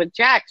decisions with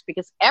Jax,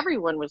 because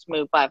everyone was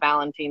moved by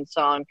Valentine's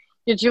song.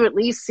 Did you at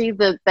least see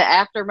the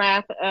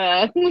aftermath,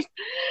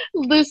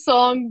 this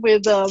song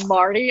with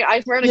Marty?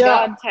 I swear to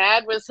God,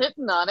 Tad was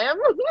hitting on him.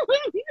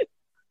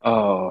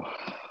 Oh.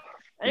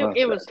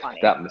 It was funny.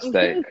 That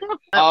mistake.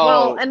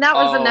 Well, and that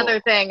was another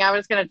thing I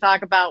was going to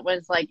talk about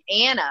was, like,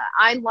 Anna.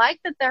 I like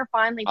that they're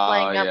finally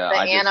playing up the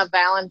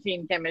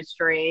Anna-Valentine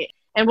chemistry.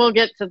 And we'll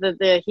get to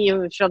the He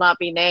Who Shall Not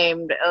Be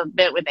Named a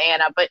bit with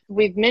Anna. But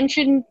we've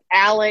mentioned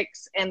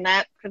Alex and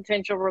that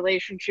potential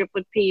relationship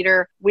with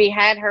Peter. We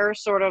had her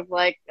sort of,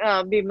 like,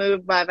 be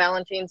moved by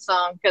Valentine's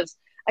song because,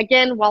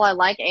 again, while I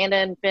like Anna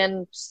and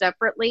Finn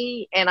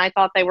separately, and I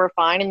thought they were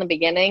fine in the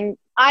beginning,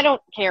 I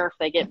don't care if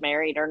they get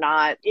married or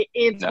not.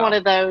 It's one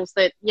of those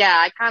that,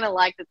 I kind of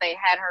like that they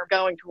had her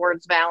going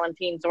towards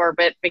Valentine's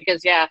orbit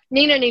because,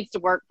 Nina needs to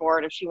work for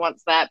it if she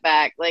wants that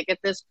back. Like, at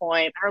this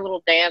point, her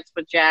little dance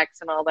with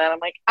Jax and all that, I'm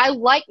like, I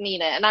like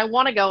Nina, and I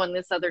want to go in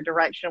this other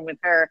direction with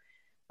her.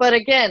 But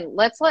again,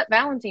 let's let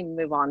Valentine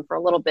move on for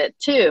a little bit,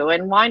 too.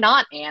 And why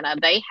not Anna?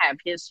 They have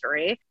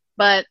history.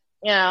 But,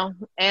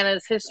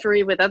 Anna's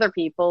history with other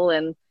people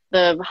and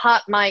the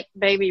hot mic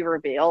baby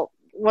reveal.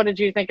 What did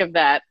you think of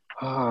that?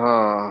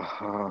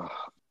 I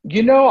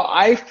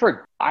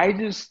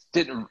just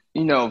didn't,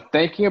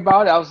 thinking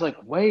about it, I was like,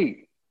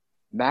 wait,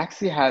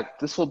 Maxie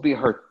this will be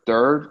her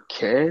third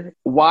kid?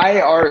 Why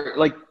are,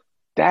 like,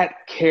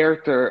 that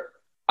character,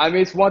 I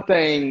mean, it's one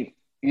thing,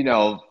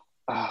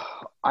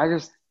 I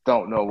just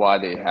don't know why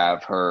they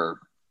have her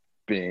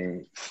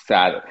being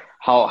sad,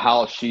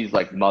 how she's,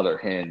 like, mother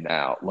hen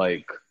now.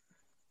 Like,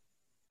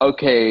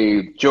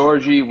 okay,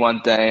 Georgie,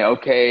 one thing,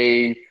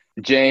 okay,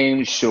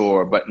 James,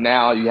 sure, but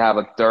now you have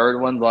a third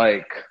one,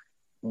 like,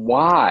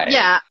 why?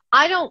 Yeah,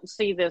 I don't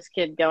see this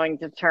kid going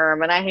to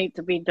term, and I hate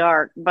to be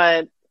dark,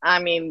 but I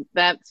mean,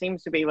 that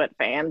seems to be what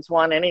fans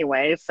want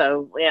anyway,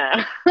 so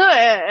yeah.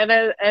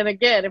 and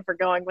again, if we're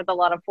going with a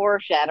lot of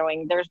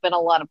foreshadowing, there's been a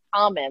lot of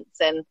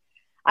comments, and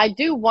I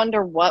do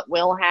wonder what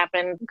will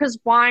happen, because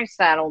why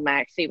saddle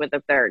Maxie with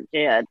a third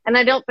kid? And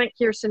I don't think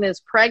Kirsten is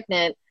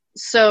pregnant,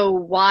 so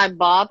why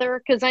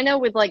bother? Because I know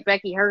with, like,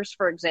 Becky Hurst,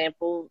 for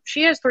example,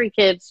 she has 3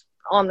 kids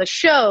on the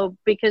show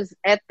because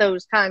at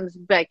those times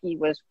Becky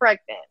was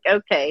pregnant.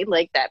 Okay,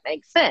 like, that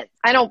makes sense.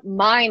 I don't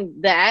mind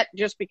that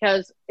just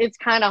because it's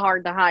kind of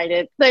hard to hide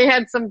it. They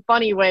had some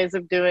funny ways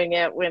of doing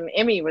it when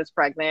Emmy was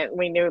pregnant.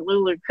 We knew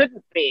Lulu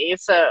couldn't be,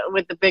 so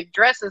with the big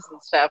dresses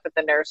and stuff at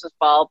the nurse's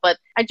ball. But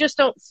I just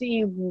don't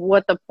see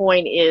what the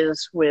point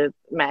is with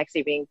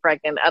Maxie being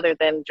pregnant other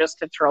than just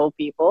to troll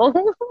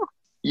people.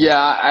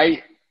 Yeah,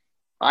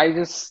 I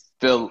just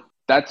feel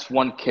that's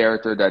one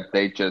character that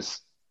they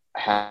just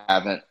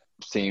haven't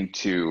seemed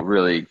to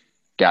really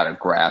get a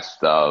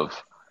grasp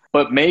of.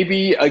 But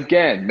maybe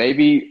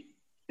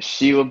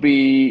she'll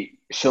be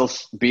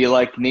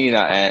like Nina,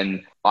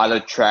 and out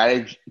of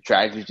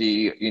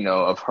tragedy,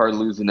 of her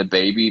losing the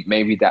baby,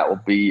 maybe that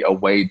will be a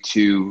way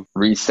to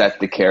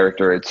reset the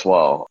character as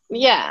well.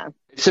 Yeah.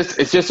 It's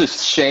just a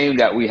shame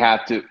that we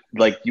have to,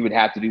 like, you would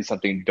have to do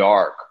something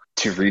dark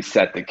to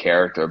reset the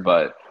character,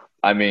 but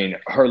I mean,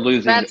 her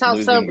losing a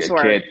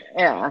kid.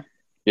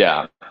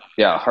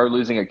 Yeah. Her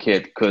losing a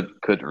kid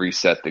could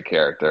reset the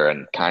character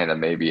and kind of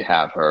maybe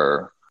have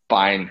her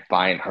find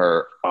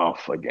her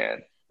off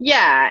again.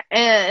 Yeah,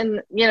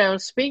 and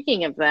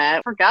speaking of that,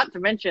 I forgot to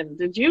mention,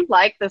 did you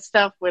like the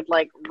stuff with,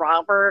 like,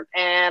 Robert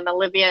and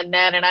Olivia and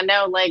Ned? And I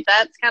know, like,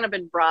 that's kind of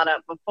been brought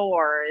up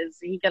before. Is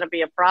he going to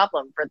be a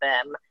problem for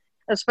them?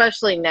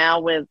 Especially now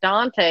with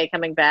Dante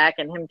coming back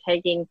and him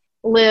taking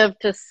Liv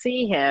to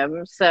see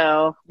him.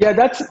 So yeah,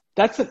 that's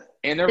an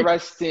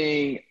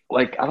interesting,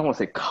 like, I don't want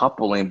to say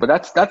coupling, but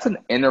that's an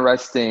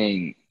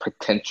interesting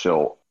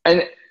potential.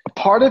 And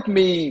part of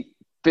me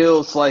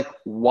feels like,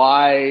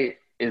 why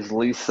is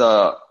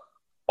Lisa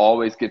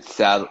always gets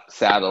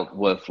saddled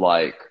with,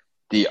 like,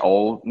 the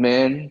old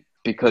men?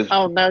 Because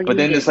but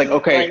then it's like,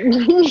 okay,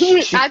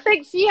 I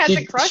think she has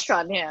a crush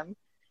on him.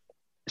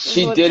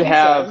 She did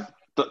have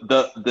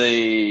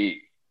the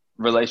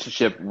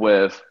relationship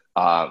with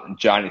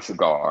Johnny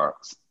Cigar.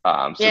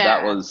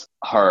 That was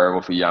her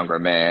with a younger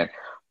man.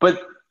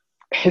 But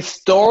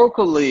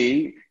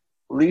historically,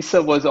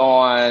 Lisa was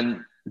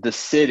on The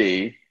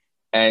City,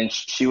 and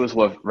she was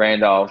with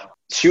Randolph.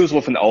 She was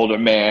with an older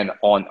man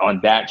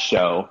on that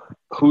show,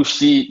 who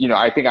she,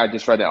 I think I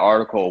just read an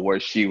article where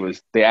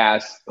they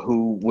asked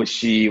who would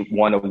she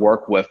want to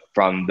work with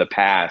from the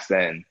past,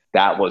 and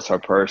that was her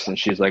person.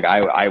 She's like,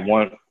 I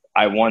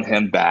want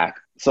him back.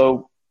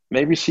 So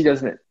maybe she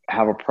doesn't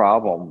have a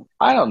problem.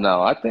 I don't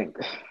know. I think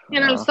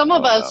some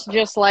of us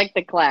just like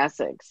the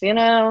classics, and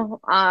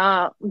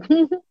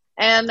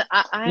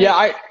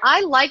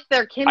I like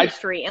their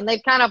chemistry, and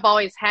they've kind of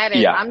always had it.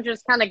 Yeah. I'm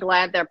just kind of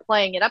glad they're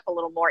playing it up a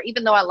little more,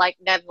 even though I like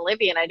Ned and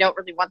Olivia and I don't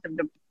really want them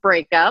to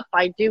break up.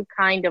 I do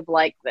kind of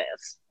like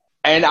this.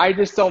 And I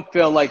just don't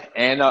feel like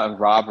Anna and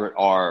Robert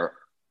are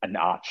an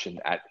option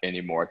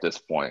anymore at this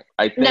point.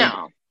 I think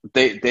No.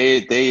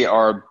 they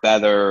are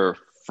better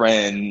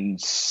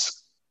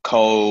friends,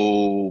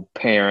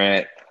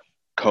 co-parent,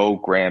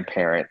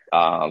 co-grandparent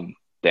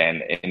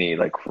than any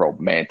like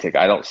romantic.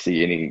 I don't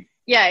see any.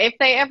 Yeah, if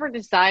they ever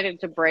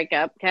decided to break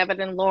up Kevin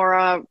and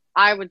Laura,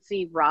 I would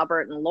see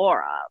Robert and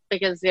Laura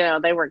because,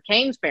 they were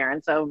Kane's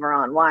parents over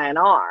on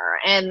Y&R.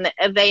 And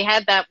they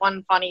had that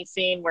one funny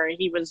scene where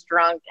he was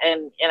drunk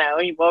and,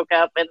 he woke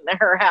up in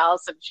her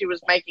house and she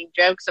was making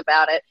jokes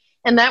about it.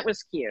 And that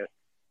was cute.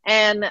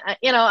 And,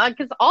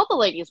 because all the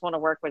ladies want to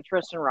work with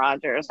Tristan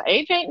Rogers.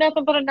 Age ain't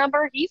nothing but a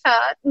number. He's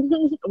hot.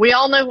 We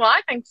all know who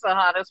I think's the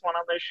hottest one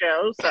on this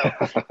show.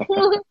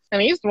 So,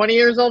 and he's 20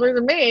 years older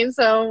than me.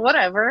 So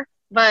whatever.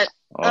 But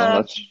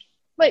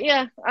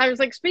yeah, I was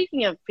like,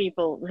 speaking of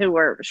people who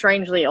were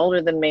strangely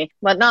older than me,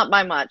 but not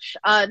by much,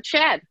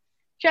 Chad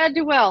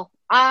Duell.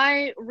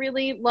 I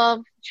really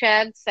love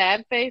Chad's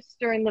sad face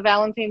during the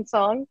Valentine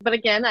song. But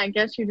again, I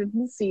guess you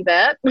didn't see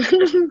that.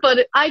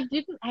 But I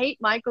didn't hate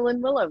Michael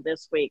and Willow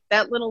this week.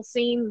 That little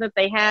scene that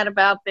they had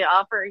about the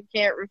offer he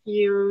can't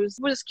refuse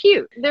was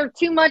cute. They're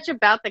too much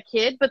about the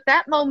kid, but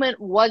that moment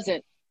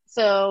wasn't.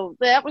 So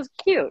that was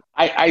cute.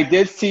 I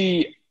did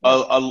see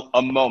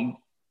a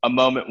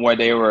moment where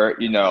they were,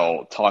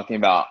 talking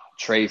about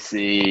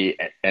Tracy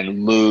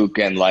and Luke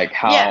and like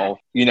how,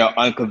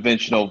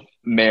 unconventional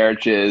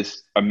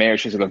marriages or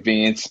marriages of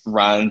convenience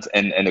runs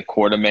and the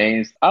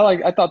Quartermaines.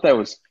 I thought that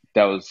was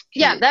cute.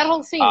 Yeah, that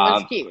whole scene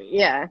was cute.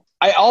 Yeah.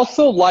 I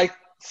also like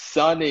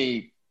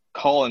Sonny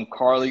calling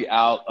Carly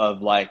out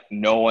of like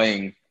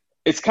knowing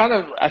it's kind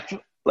of I feel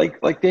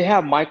like they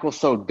have Michael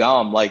so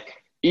dumb. Like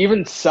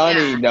even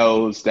Sonny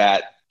knows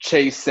that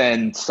Chase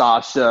and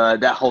Sasha,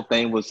 that whole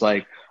thing was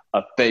like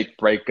a fake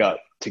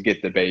breakup to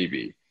get the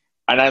baby.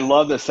 And I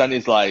love that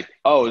Sonny's like,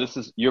 oh,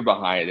 you're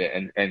behind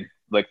it. And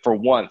like for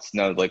once,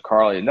 no, like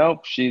Carly,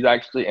 nope, she's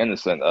actually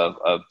innocent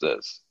of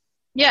this.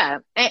 Yeah.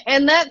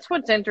 And that's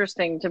what's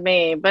interesting to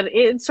me. But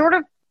it's sort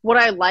of what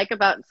I like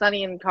about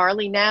Sonny and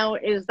Carly now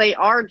is they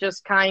are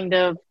just kind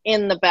of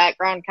in the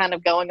background, kind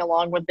of going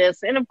along with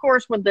this. And of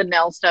course, with the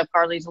Nell stuff,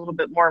 Carly's a little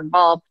bit more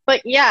involved.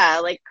 But yeah,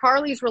 like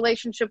Carly's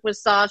relationship with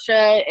Sasha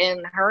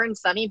and her and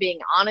Sonny being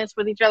honest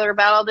with each other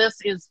about all this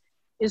is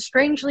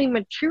strangely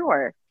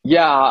mature.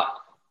 Yeah,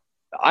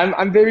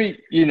 I'm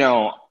very,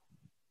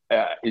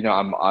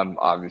 I'm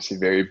obviously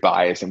very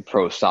biased and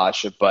pro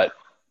Sasha, but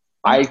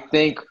I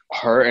think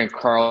her and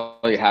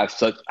Carly have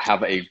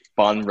a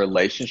fun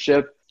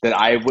relationship that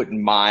I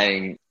wouldn't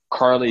mind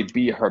Carly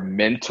be her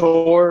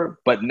mentor,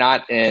 but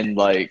not in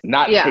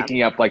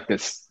picking up like the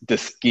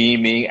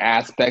scheming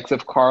aspects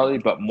of Carly,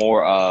 but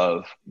more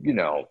of,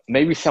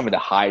 maybe some of the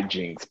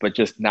hijinks, but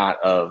just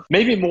not of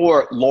maybe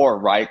more Laura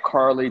Wright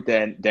Carly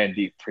than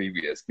the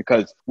previous,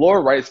 because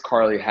Laura Wright's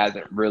Carly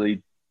hasn't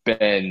really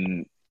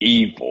been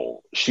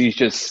evil. She's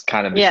just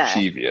kind of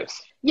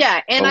mischievous.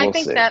 Yeah, and we'll I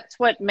think see. that's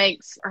what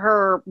makes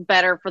her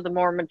better for the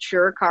more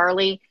mature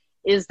Carly.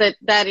 Is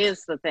that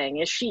is the thing,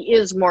 is she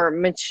is more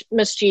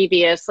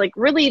mischievous. Like,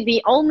 really,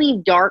 the only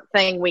dark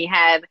thing we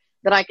had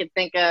that I could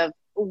think of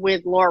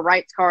with Laura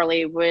Wright's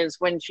Carly was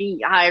when she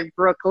hired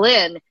Brooke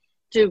Lynn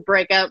to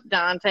break up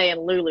Dante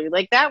and Lulu.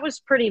 Like, that was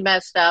pretty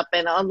messed up,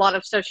 and a lot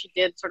of stuff she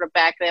did sort of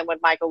back then when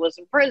Michael was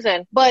in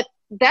prison. But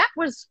that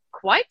was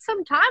quite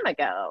some time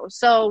ago.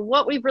 So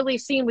what we've really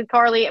seen with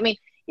Carly, I mean,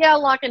 yeah,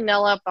 locking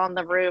Nell up on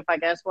the roof, I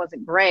guess,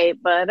 wasn't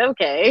great, but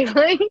okay.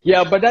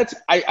 Yeah, but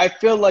I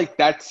feel like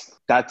that's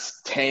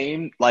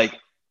tame. Like,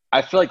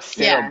 I feel like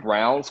Sarah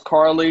Brown's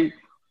Carly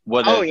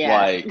would have,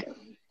 like...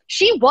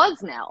 She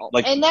was Nell,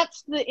 and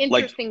that's the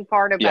interesting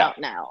part about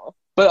Nell.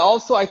 But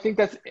also, I think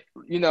that's,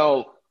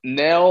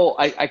 Nell,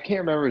 I can't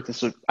remember if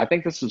this was, I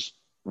think this was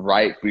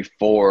right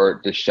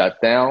before the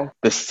shutdown.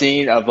 The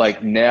scene of,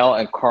 like, Nell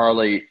and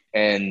Carly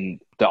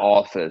in the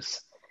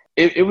office.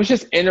 It was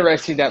just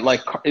interesting that,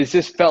 like, it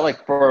just felt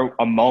like for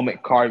a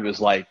moment Carly was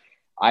like,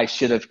 I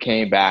should have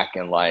came back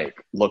and, like,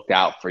 looked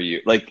out for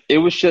you. Like, it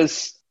was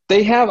just,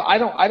 they have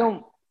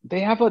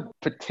a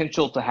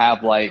potential to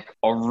have, like,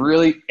 a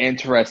really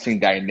interesting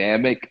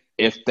dynamic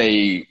if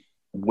they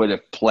would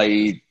have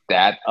played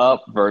that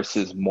up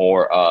versus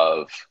more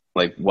of,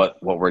 like,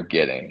 what we're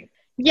getting.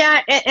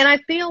 Yeah, and I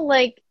feel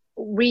like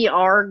we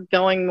are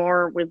going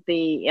more with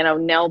the,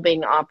 Nell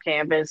being off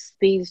campus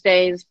these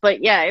days.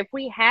 But yeah, if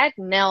we had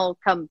Nell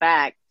come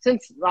back,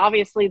 since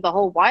obviously the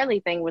whole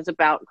Wiley thing was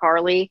about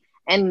Carly,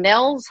 and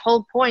Nell's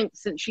whole point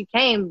since she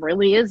came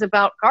really is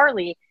about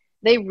Carly,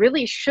 they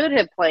really should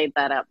have played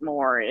that up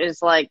more.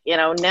 Is like,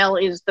 Nell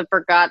is the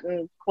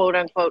forgotten quote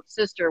unquote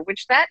sister,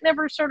 which that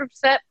never sort of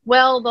set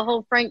well. The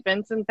whole Frank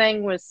Vincent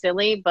thing was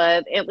silly,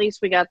 but at least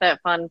we got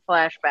that fun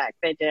flashback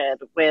they did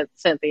with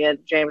Cynthia,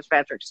 James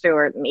Patrick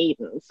Stewart, and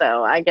Eden.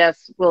 So I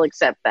guess we'll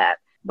accept that.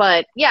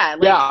 But yeah,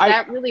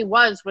 that really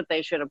was what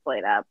they should have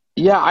played up.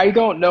 Yeah, I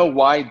don't know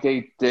why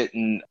they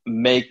didn't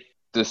make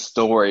the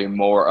story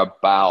more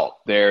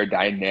about their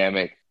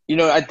dynamic.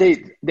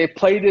 They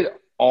played it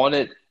on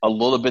it a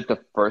little bit the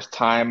first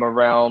time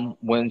around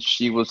when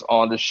she was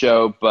on the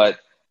show, but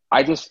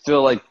I just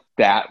feel like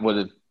that would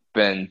have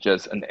been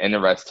just an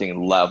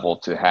interesting level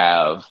to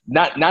have.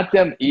 Not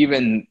them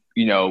even,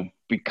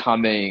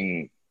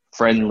 becoming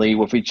friendly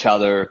with each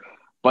other,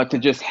 but to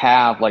just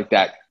have like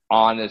that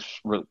honest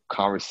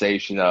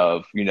conversation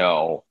of,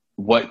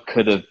 what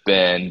could have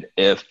been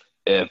if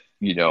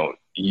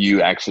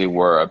you actually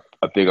were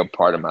a bigger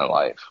part of my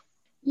life.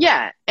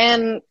 Yeah.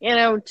 And,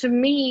 to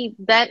me,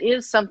 that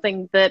is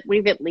something that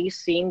we've at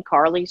least seen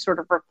Carly sort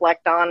of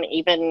reflect on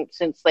even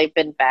since they've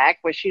been back,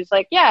 where she's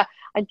like, yeah,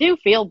 I do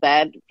feel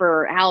bad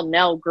for how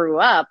Nell grew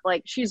up.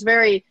 Like, she's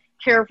very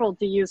careful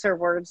to use her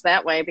words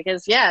that way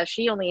because, yeah,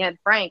 she only had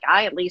Frank.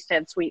 I at least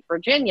had Sweet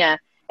Virginia.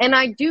 And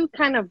I do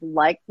kind of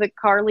like that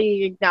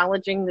Carly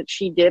acknowledging that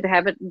she did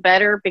have it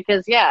better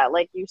because, yeah,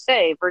 like you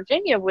say,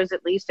 Virginia was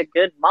at least a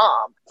good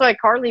mom. So like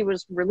Carly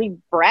was really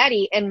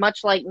bratty and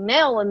much like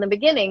Nell in the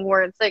beginning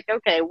where it's like,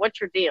 okay,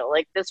 what's your deal?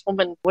 Like this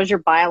woman was your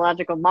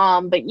biological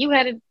mom, but you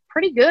had it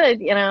pretty good,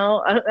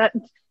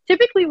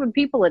 typically when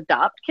people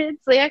adopt kids,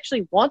 they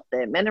actually want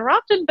them and they're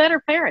often better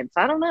parents.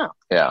 I don't know.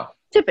 Yeah.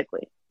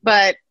 Typically.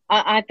 But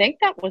I think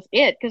that was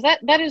it, because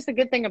that is the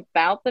good thing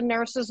about the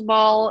Nurses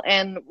Ball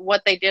and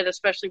what they did,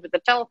 especially with the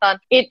telethon.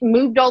 It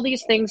moved all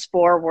these things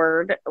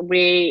forward.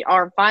 We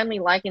are finally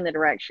liking the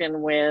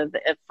direction with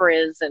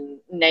Frizz and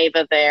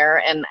Neva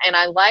there, and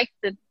I like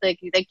that they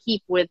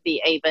keep with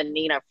the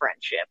Ava-Nina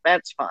friendship.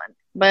 That's fun.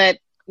 But,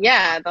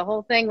 yeah, the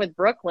whole thing with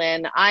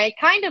Brooklyn, I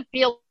kind of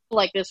feel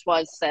like this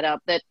was set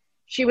up, that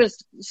she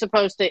was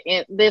supposed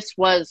to this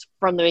was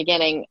from the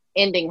beginning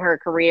ending her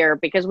career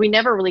because we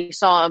never really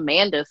saw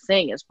Amanda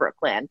sing as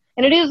Brooklyn.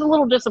 And it is a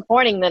little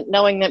disappointing that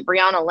knowing that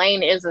Brianna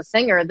Lane is a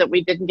singer that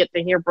we didn't get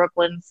to hear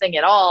Brooklyn sing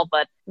at all,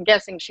 but I'm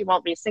guessing she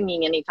won't be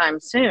singing anytime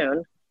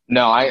soon.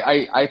 No,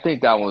 I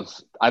think that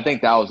was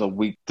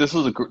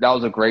that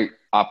was a great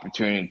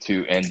opportunity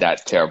to end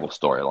that terrible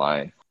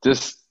storyline.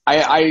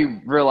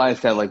 I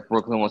realized that like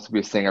Brooklyn wants to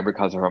be a singer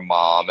because of her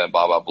mom and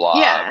blah blah blah.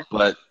 Yeah.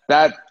 But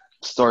that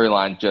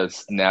storyline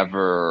just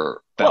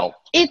never felt.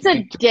 It's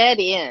a dead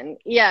end.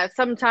 Yeah,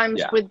 sometimes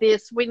with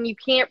this, when you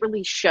can't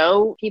really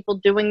show people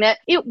doing that,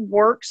 it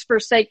works for,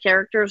 say,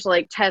 characters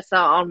like Tessa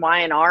on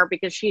Y&R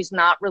because she's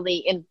not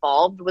really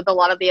involved with a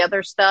lot of the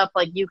other stuff.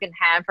 Like, you can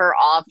have her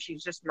off.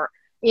 She's just,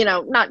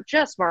 not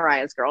just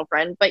Mariah's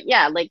girlfriend, but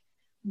yeah, like,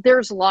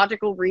 there's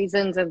logical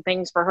reasons and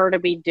things for her to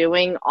be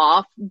doing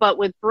off. But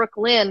with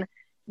Brooklyn,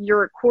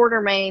 you're a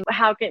Quartermaine.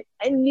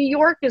 And New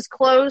York is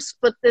close,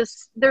 but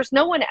there's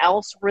no one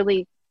else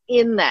really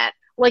in that.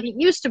 Like it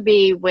used to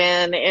be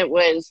when it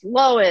was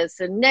Lois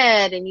and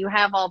Ned and you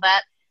have all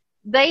that.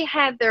 They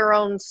had their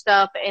own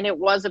stuff and it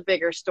was a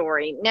bigger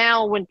story.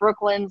 Now when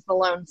Brooklyn's the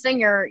lone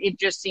singer, it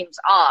just seems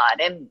odd.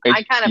 And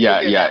I kind of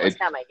figured that was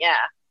coming. Yeah.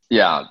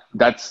 Yeah,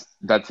 that's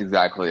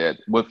exactly it.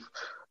 With,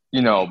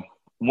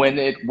 when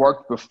it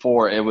worked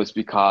before, it was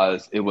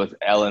because it was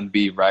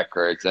L&B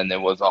Records and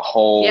there was a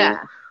whole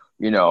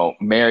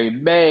Mary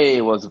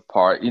May was a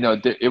part.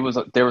 There was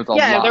a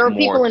lot there were more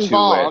people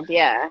involved. to it.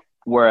 Yeah.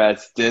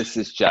 Whereas this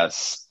is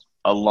just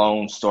a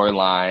lone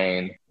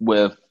storyline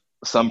with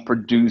some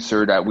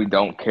producer that we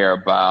don't care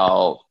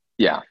about.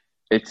 Yeah,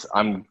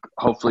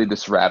 hopefully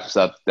this wraps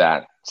up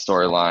that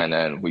storyline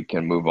and we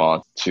can move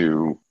on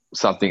to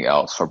something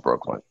else for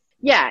Brooklyn.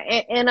 Yeah,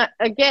 and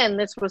again,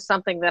 this was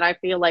something that I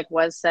feel like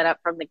was set up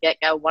from the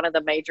get-go. One of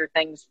the major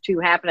things to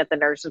happen at the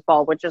Nurses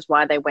Ball, which is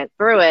why they went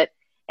through it.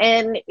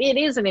 And it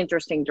is an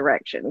interesting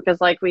direction because,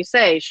 like we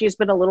say, she's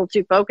been a little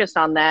too focused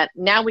on that.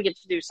 Now we get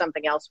to do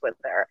something else with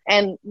her.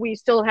 And we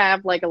still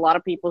have, like, a lot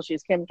of people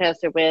she's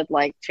contested with,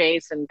 like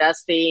Chase and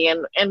Dusty,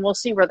 and we'll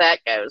see where that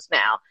goes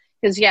now.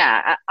 Because,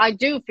 yeah, I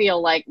do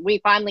feel like we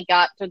finally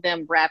got to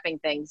them wrapping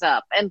things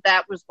up, and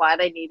that was why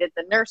they needed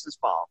the Nurses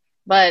Ball.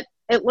 But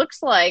it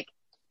looks like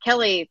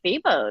Kelly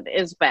Thiebaud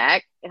is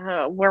back.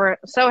 We're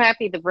so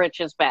happy the Bridge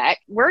is back.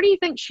 Where do you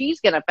think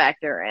she's going to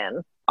factor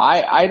in?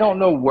 I don't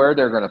know where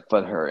they're going to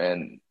put her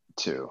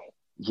into.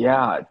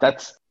 Yeah,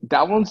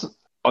 that one's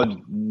a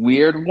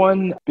weird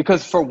one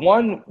because for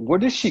one, where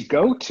did she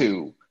go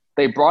to?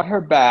 They brought her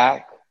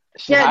back.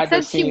 It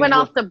says she went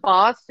off to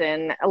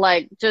Boston,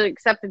 like, to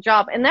accept a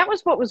job. And that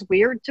was what was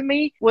weird to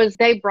me, was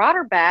they brought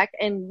her back,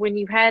 and when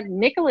you had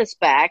Nicholas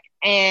back,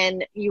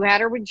 and you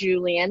had her with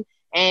Julian,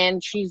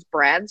 and she's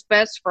Brad's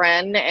best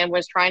friend, and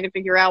was trying to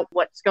figure out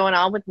what's going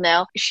on with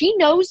Nell. She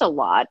knows a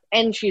lot,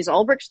 and she's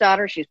Ulbricht's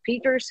daughter, she's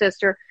Peter's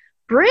sister.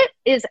 Britt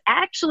is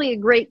actually a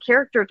great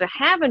character to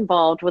have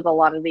involved with a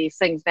lot of these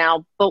things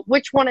now, but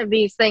which one of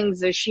these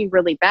things is she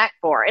really back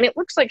for? And it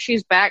looks like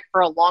she's back for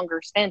a longer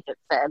stint, it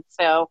said,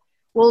 so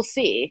we'll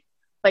see.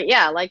 But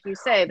yeah, like you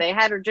say, they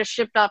had her just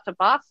shipped off to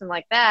Boston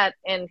like that,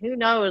 and who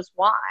knows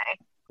why.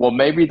 Well,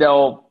 maybe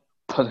they'll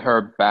put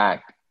her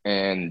back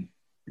in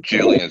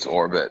Julian's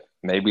orbit.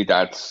 Maybe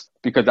that's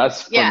because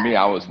that's for me.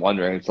 I was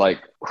wondering, it's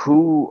like,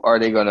 who are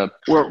they gonna?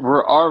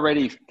 We're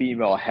already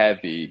female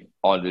heavy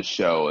on the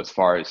show as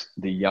far as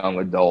the young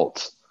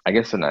adults. I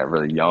guess they're not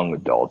really young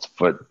adults,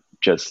 but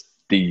just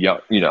the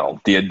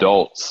young, the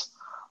adults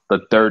the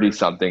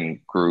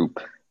 30-something group.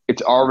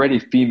 It's already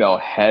female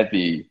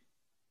heavy,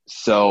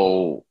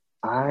 so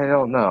I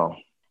don't know.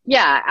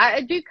 Yeah,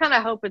 I do kind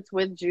of hope it's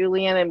with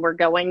Julian and we're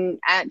going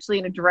actually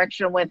in a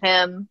direction with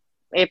him,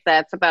 if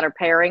that's a better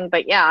pairing.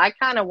 But yeah, I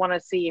kind of want to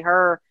see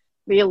her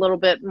be a little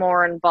bit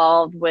more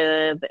involved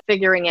with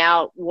figuring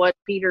out what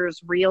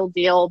Peter's real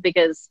deal,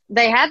 because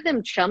they had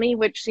them chummy,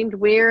 which seemed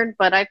weird.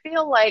 But I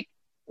feel like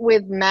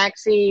with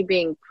Maxie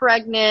being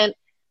pregnant,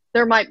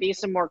 there might be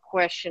some more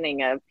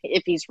questioning of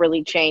if he's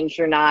really changed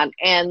or not.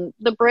 And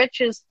the Britch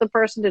is the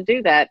person to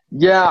do that.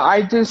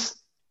 Yeah,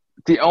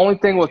 the only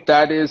thing with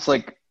that is,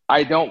 like,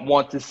 I don't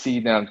want to see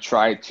them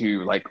try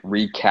to, like,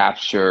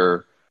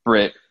 recapture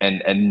Britt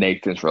and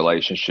Nathan's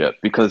relationship,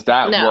 because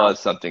that was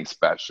something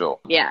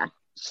special. Yeah.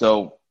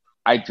 So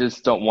I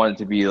just don't want it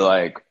to be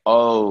like,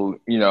 oh,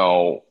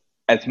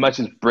 as much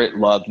as Britt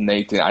loved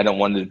Nathan, I don't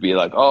want it to be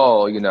like,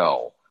 oh,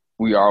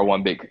 we are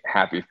one big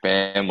happy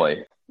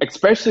family.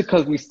 Especially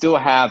because we still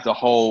have the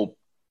whole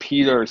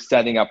Peter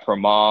setting up her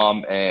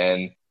mom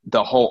and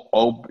the whole,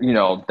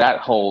 that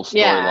whole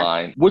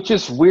storyline, which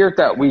is weird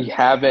that we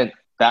haven't,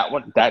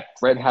 that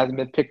thread hasn't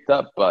been picked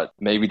up, but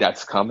maybe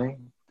that's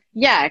coming.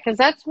 Yeah, because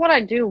that's what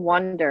I do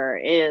wonder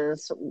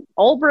is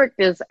Ulbricht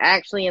is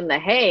actually in The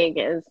Hague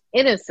as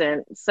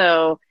innocent.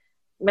 So,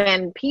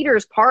 man,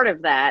 Peter's part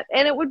of that.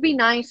 And it would be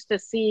nice to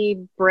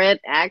see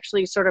Britt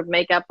actually sort of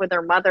make up with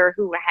her mother,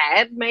 who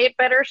had made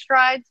better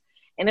strides.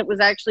 And it was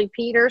actually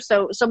Peter.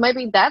 So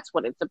maybe that's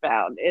what it's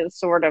about, is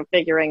sort of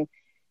figuring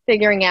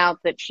out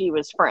that she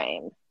was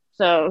framed.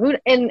 So,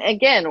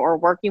 or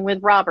working with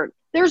Robert.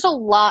 There's a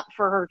lot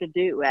for her to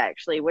do,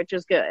 actually, which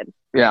is good.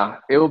 Yeah,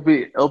 it'll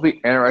be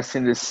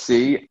interesting to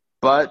see,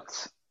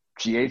 but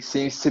GH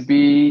seems to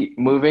be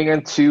moving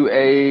into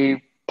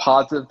a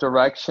positive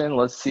direction.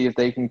 Let's see if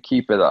they can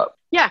keep it up.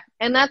 Yeah,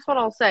 and that's what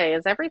I'll say,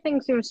 is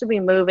everything seems to be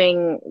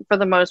moving, for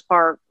the most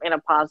part, in a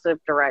positive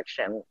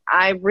direction.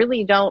 I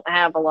really don't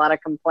have a lot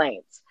of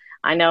complaints.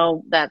 I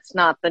know that's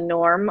not the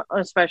norm,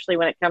 especially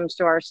when it comes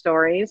to our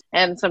stories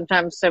and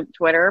sometimes Soap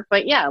Twitter.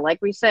 But yeah, like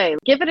we say,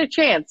 give it a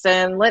chance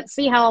and let's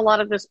see how a lot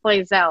of this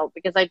plays out,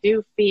 because I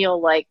do feel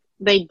like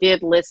they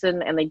did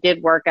listen and they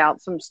did work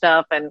out some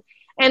stuff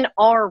and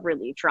are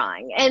really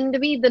trying. And to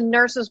me, the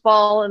nurses'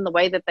 ball and the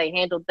way that they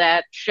handled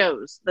that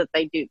shows that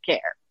they do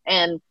care.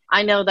 And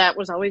I know that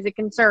was always a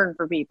concern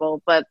for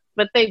people, but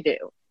they do.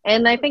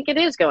 And I think it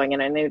is going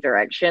in a new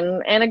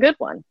direction, and a good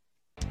one.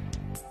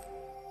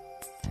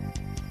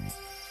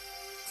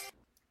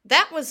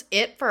 That was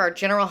it for our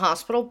General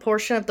Hospital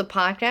portion of the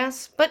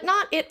podcast, but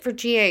not it for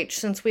GH,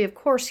 since we of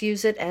course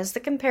use it as the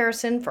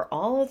comparison for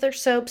all of their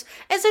soaps,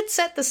 as it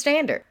set the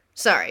standard.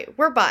 Sorry,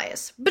 we're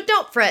biased, but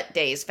don't fret,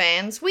 Days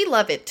fans, we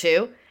love it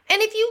too.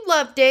 And if you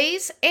love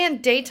Days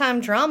and daytime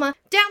drama,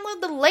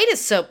 download the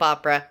latest soap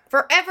opera,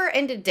 Forever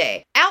and a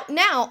Day, out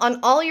now on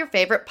all your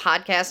favorite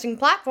podcasting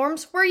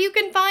platforms where you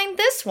can find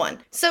this one.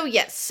 So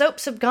yes,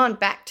 soaps have gone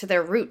back to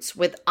their roots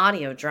with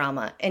audio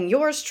drama, and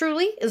yours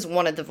truly is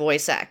one of the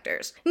voice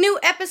actors. New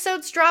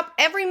episodes drop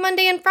every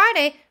Monday and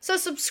Friday, so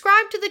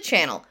subscribe to the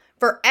channel,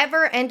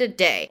 Forever and a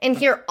Day, and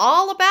hear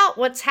all about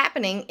what's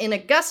happening in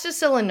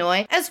Augustus,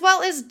 Illinois, as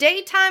well as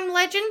daytime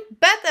legend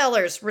Beth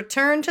Eller's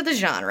return to the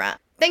genre.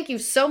 Thank you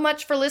so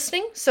much for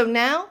listening. So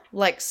now,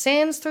 like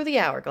sands through the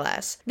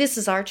hourglass, this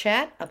is our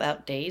chat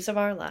about Days of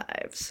Our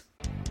Lives.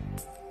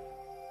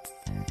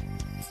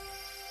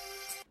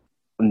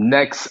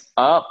 Next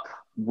up,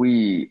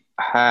 we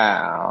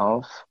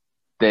have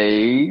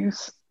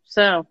Days.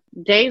 So,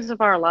 Days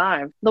of Our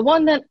Lives, the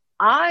one that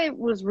I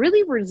was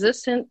really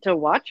resistant to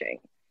watching.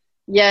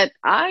 Yet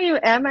I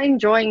am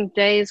enjoying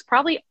Days,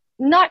 probably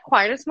not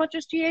quite as much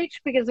as GH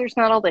because there's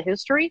not all the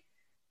history,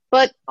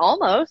 but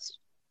almost.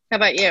 How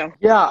about you?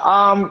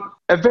 Yeah,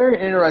 a very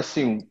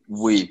interesting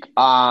week.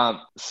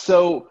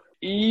 So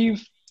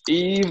Eve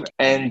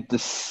and the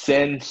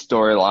Sin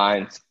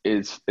storylines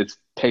is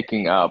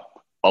picking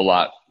up a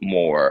lot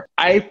more.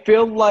 I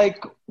feel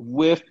like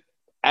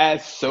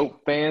as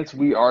soap fans,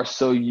 we are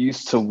so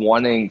used to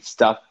wanting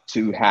stuff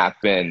to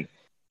happen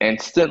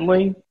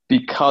instantly,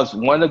 because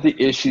one of the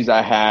issues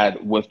I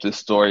had with the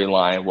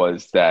storyline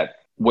was that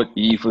what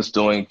Eve was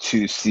doing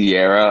to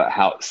Sierra,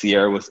 how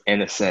Sierra was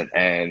innocent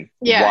and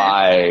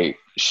why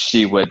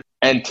she would.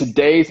 And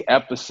today's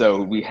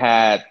episode, we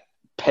had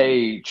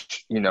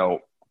Paige,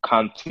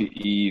 come to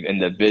Eve in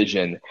the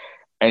vision,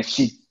 and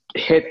she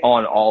hit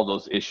on all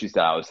those issues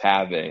that I was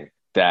having.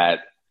 That,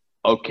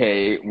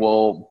 okay,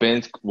 well,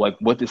 Ben's like,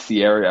 what did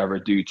Sierra ever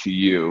do to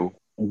you?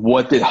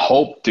 What did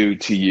Hope do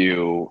to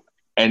you?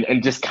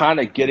 And just kind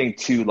of getting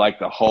to like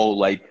the whole,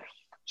 like,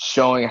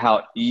 showing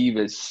how Eve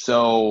is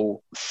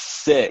so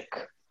sick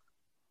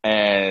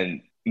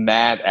and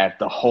mad at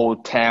the whole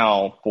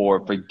town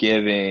for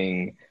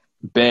forgiving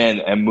Ben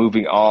and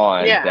moving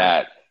on,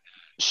 that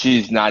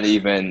she's not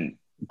even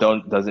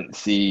doesn't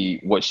see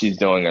what she's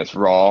doing as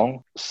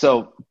wrong.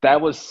 So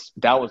that was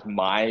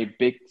my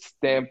big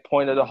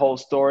standpoint of the whole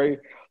story.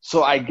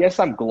 So I guess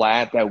I'm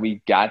glad that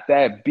we got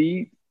that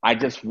beat. I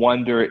just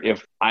wonder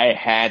if I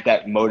had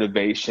that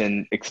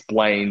motivation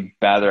explained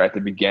better at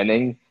the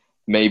beginning,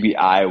 maybe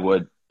I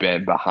would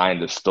been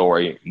behind the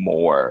story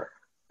more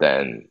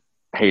than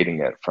hating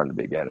it from the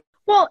beginning.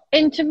 Well,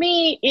 and to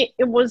me,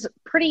 it was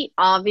pretty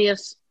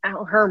obvious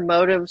her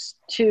motives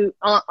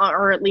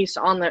or at least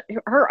on I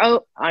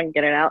can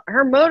get it out.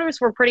 Her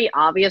motives were pretty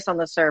obvious on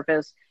the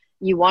surface.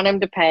 You want him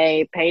to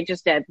pay. Paige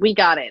is dead. We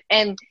got it.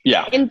 And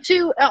yeah, and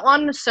two,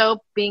 on the soap,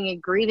 being a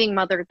grieving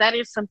mother, that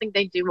is something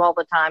they do all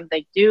the time.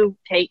 They do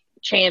take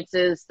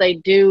chances. They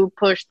do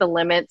push the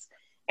limits.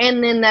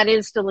 And then that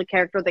is still a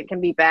character that can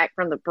be back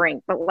from the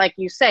brink. But like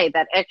you say,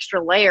 that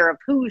extra layer of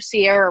who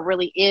Sierra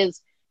really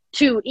is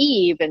to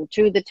Eve and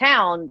to the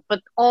town.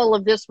 But all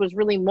of this was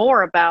really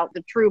more about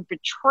the true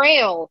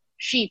betrayal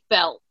she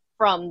felt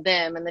from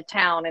them and the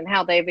town and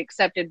how they've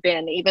accepted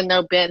Ben, even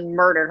though Ben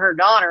murdered her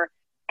daughter,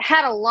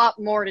 had a lot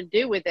more to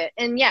do with it.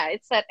 And yeah,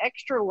 it's that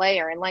extra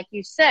layer. And like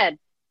you said,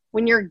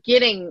 when you're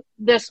getting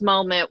this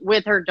moment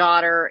with her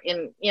daughter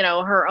in,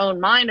 her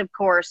own mind, of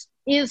course,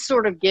 is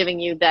sort of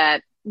giving you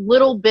that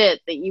little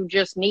bit that you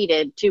just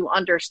needed to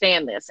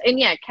understand this. And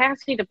yeah,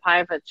 Cassie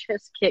DePaiva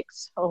just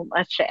kicks so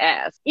much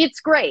ass. It's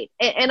great.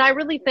 And I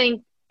really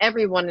think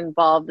everyone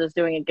involved is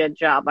doing a good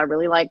job. I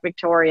really like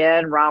Victoria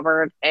and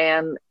Robert,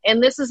 and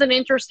this is an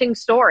interesting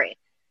story.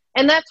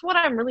 And that's what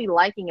I'm really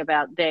liking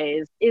about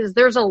Days, is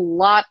there's a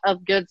lot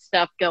of good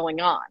stuff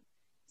going on.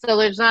 So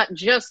there's not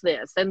just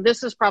this. And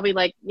this is probably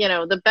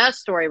the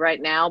best story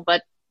right now,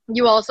 but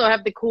you also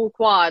have the cool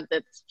quad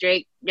that's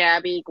Jake,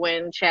 Gabby,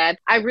 Gwen, Chad.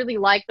 I really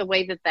like the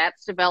way that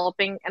that's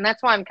developing. And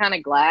that's why I'm kind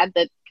of glad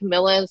that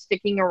Camilla is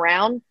sticking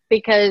around,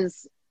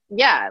 because,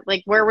 yeah,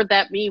 where would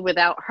that be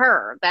without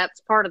her? That's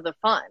part of the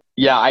fun.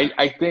 Yeah,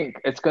 I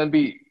think it's going to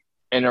be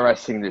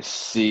interesting to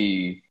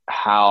see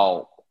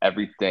how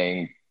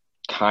everything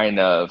kind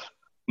of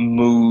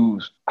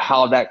moves,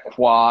 how that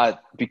quad,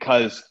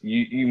 because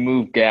you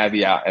move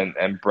Gabby out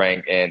and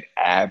bring in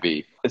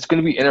Abby. It's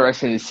going to be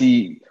interesting to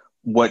see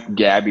what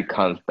Gabby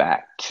comes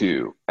back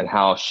to and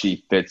how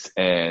she fits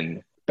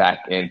in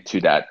back into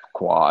that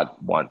quad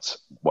once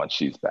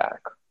she's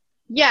back.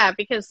 Yeah,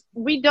 because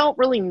we don't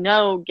really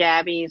know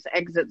Gabby's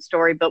exit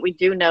story, but we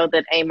do know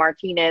that A.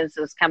 Martinez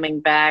is coming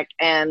back,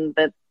 and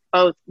that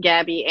both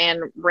Gabby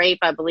and Rafe,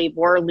 I believe,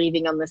 were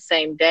leaving on the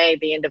same day,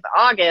 the end of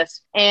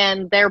August,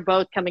 and they're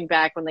both coming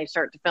back when they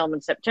start to film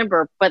in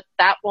September. But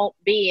that won't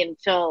be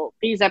until,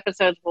 these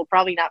episodes will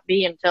probably not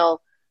be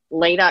until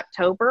late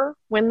October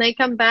when they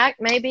come back,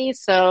 maybe.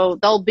 So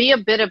there'll be a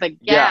bit of a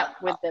gap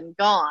with them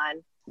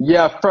gone.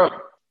 Yeah,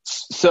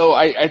 so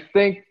I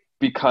think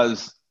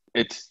because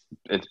it's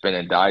been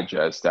a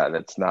digest that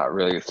it's not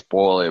really a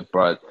spoiler,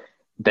 but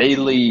they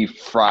leave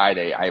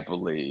Friday, I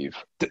believe.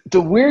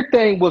 The weird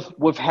thing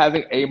with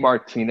having A.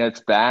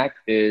 Martinez back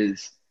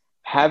is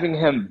having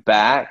him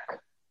back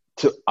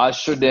to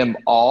usher them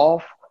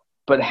off,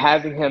 but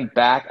having him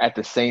back at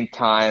the same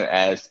time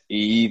as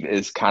Eve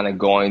is kind of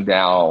going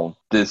down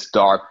this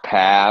dark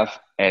path,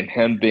 and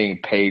him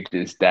being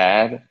Paige's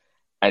dad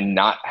and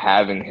not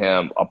having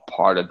him a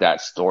part of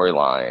that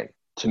storyline,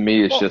 to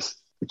me, it's just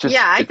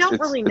I don't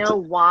really know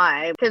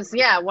why. Because,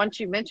 once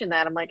you mentioned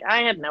that, I'm like,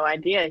 I had no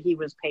idea he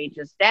was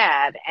Paige's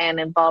dad and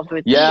involved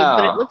with Eve.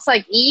 But it looks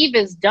like Eve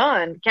is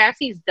done.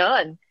 Cassie's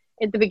done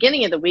at the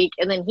beginning of the week,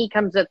 and then he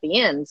comes at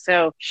the end.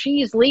 So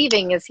she's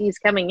leaving as he's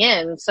coming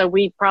in, so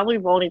we probably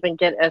won't even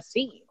get a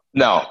scene.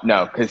 No,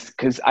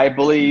 because I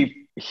believe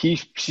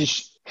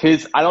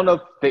I don't know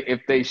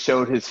if they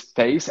showed his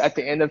face at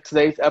the end of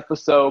today's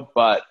episode,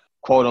 but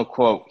quote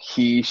unquote,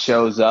 he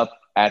shows up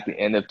at the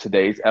end of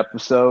today's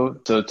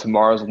episode. So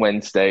tomorrow's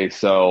Wednesday,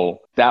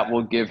 so that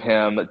will give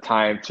him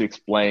time to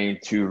explain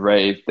to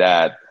Rafe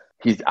that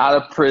he's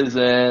out of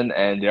prison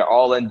and they're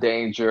all in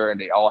danger and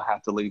they all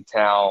have to leave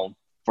town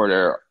for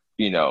their,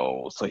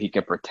 so he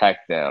can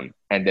protect them.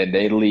 And then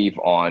they leave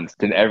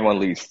then everyone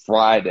leaves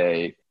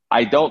Friday.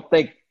 I don't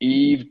think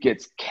Eve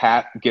gets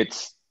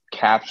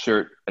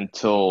captured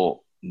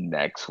until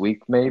next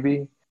week,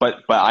 maybe.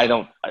 But I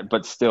don't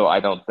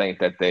think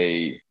that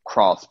they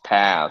cross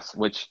paths,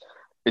 which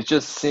it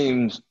just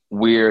seems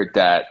weird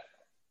that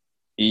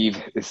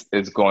Eve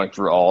is going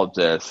through all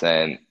this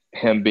and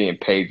him being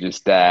Paige's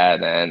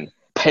dad and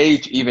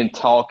Paige even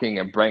talking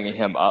and bringing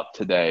him up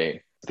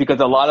today, because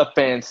a lot of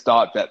fans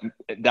thought that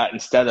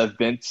instead of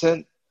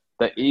Vincent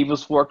that Eve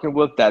was working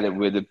with, that it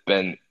would have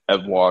been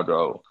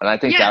Eduardo. And I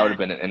think that would have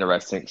been an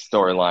interesting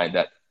storyline,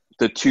 that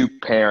the two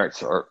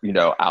parents are,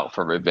 out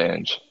for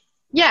revenge.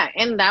 Yeah,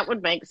 and that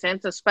would make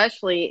sense,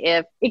 especially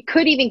if it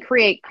could even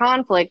create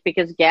conflict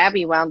because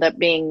Gabby wound up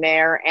being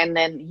there and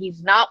then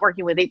he's not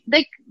working with it.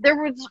 There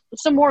was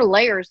some more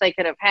layers they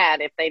could have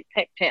had if they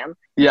picked him.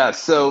 Yeah,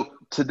 so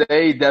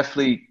today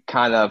definitely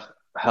kind of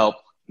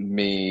helped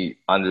me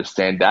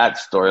understand that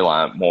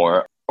storyline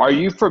more. Are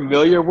you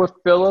familiar with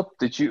Philip?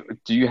 Do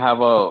you have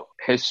a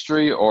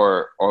history,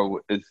 or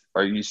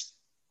are you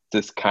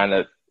just kind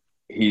of,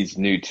 he's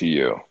new to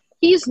you?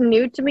 He's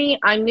new to me.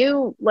 I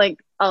knew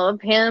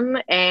of him.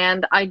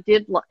 And I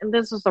did, and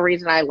this is the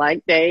reason I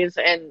like Days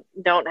and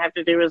don't have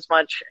to do as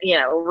much,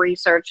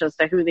 research as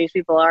to who these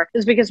people are,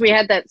 is because we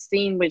had that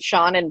scene with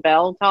Sean and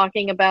Belle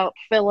talking about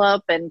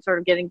Philip and sort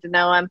of getting to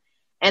know him.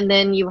 And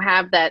then you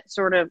have that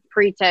sort of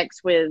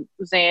pretext with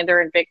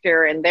Xander and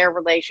Victor and their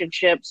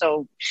relationship.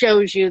 So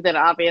shows you that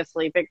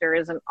obviously Victor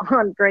isn't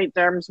on great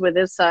terms with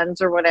his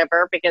sons or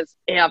whatever, because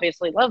he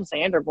obviously loves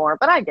Xander more,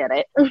 but I get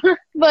it.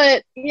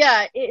 But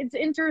yeah, it's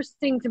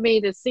interesting to me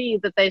to see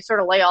that they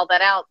sort of lay all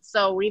that out.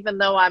 So even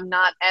though I'm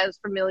not as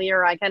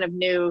familiar, I kind of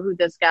knew who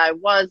this guy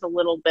was a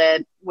little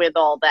bit with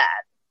all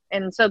that.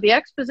 And so the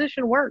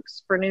exposition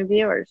works for new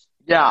viewers.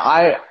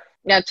 Yeah,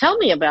 Now tell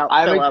me about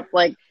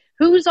Philip.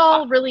 Who's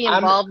all really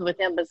involved with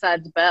him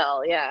besides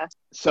Belle? Yeah.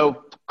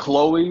 So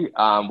Chloe,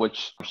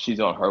 which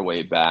she's on her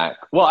way back.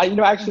 Well,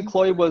 actually,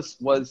 Chloe was.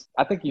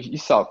 I think you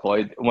saw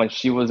Chloe when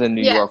she was in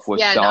New York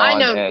with Sean. Yeah, I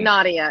know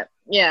Nadia.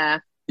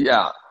 Yeah.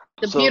 Yeah.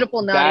 The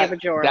beautiful Nadia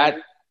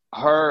Bajorri.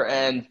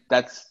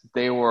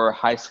 They were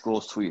high school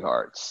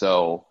sweethearts.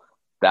 So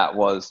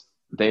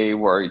they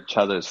were each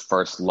other's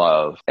first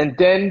love, and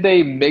then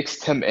they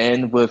mixed him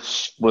in with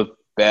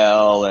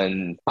Belle,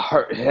 and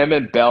him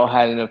and Belle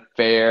had an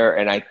affair,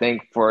 and I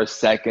think for a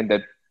second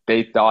that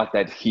they thought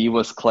that he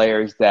was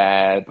Claire's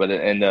dad, but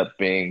it ended up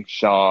being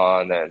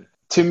Sean. And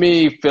to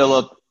me,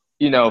 Philip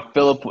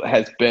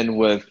has been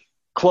with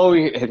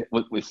Chloe.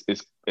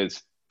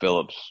 Is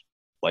Philip's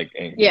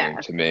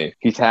engagement to me.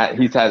 He's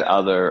had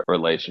other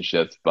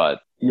relationships,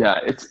 but yeah,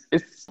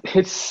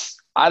 it's.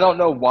 I don't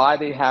know why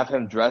they have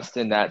him dressed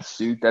in that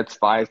suit that's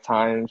 5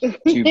 times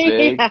too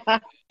big. Yeah.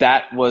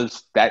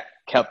 That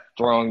kept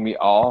throwing me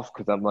off,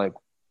 because I'm like,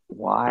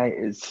 why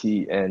is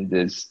he in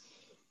this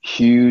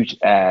huge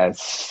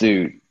ass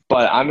suit?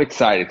 But I'm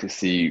excited to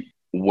see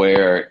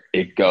where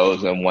it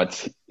goes and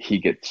once he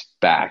gets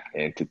back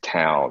into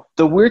town.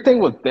 The weird thing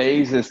with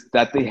Days is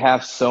that they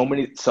have so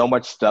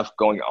much stuff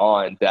going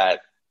on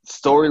that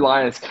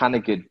storylines kind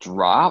of get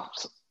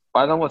dropped.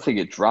 I don't want to say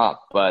get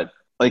dropped, but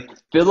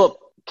Philip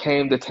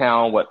came to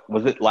town, what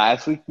was it,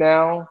 last week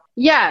now?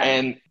 Yeah.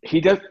 And he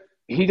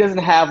doesn't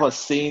have a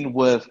scene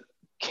with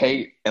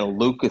Kate and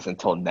Lucas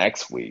until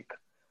next week.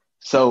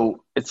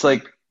 So it's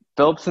like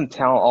Philip's in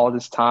town all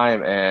this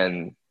time,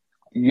 and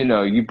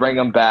you bring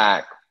him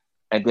back,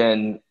 and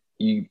then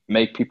you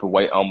make people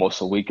wait almost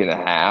a week and a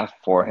half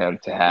for him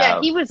to have.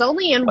 Yeah, he was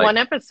only in one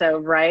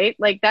episode, right?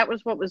 That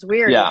was what was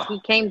weird. Yeah. He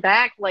came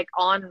back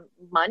on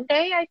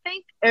Monday, I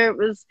think. It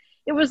was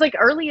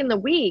early in the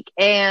week,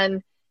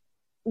 and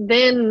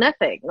then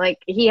nothing.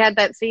 He had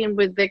that scene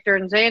with Victor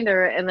and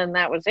Xander, and then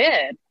that was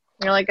it.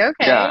 You're like,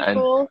 okay,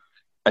 cool.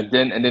 And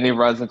then he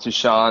runs into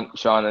Sean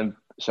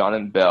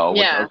and Belle.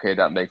 Yeah. Which, okay,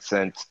 that makes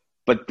sense.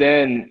 But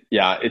then,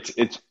 yeah,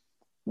 it's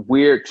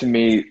weird to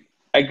me.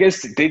 I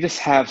guess they just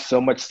have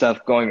so much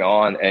stuff going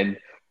on, and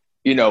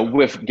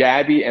with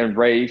Gabby and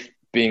Rafe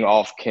being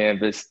off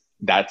canvas,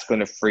 that's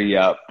going to free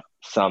up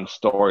some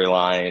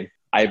storyline.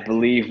 I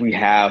believe we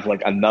have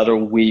another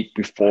week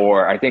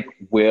before I think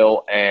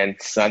Will and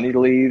Sunny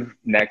leave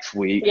next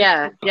week.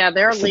 Yeah,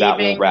 they're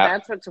leaving.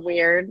 That's what's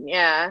weird.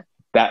 Yeah.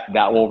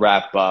 That will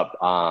wrap up.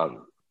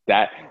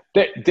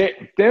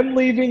 Them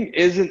leaving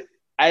isn't.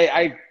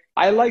 I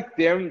like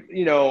them.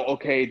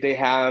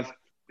 Okay,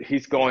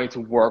 he's going to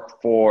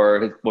work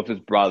with his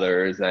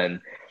brothers,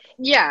 and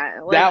yeah,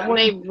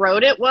 they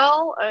wrote it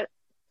well,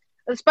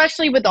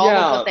 especially with all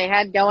of what they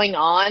had going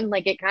on.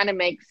 It kind of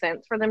makes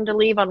sense for them to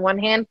leave on one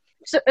hand.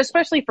 So,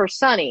 especially for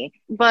Sunny,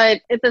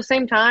 but at the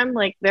same time,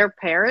 their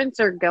parents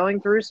are going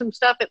through some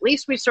stuff. At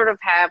least we sort of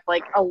have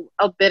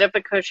a bit of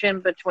a cushion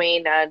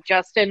between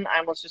Justin, I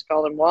almost just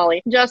called him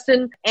Wally,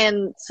 Justin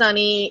and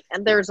Sunny,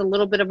 and there's a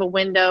little bit of a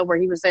window where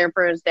he was there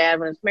for his dad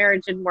when his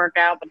marriage didn't work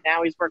out, but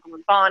now he's working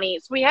with Bonnie.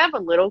 So we have a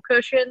little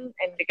cushion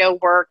and to go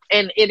work,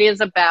 and it is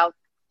about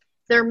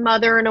their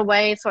mother in a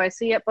way, so I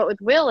see it. But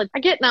with Will, I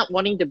get not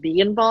wanting to be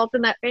involved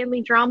in that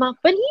family drama,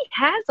 but he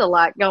has a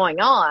lot going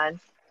on.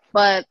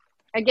 But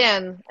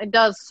again, it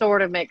does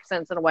sort of make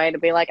sense in a way to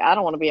be I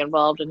don't want to be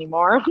involved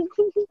anymore.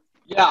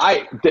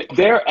 Yeah,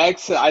 their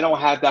exit, I don't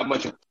have that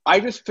much.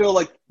 I just feel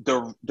like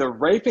the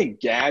Rafe and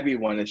Gabby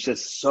one is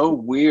just so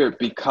weird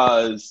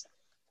because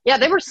yeah,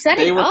 they were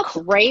setting up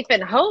Rafe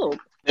and Hope.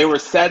 They were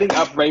setting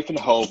up Rafe and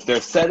Hope. They're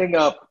setting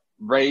up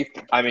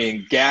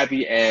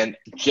Gabby and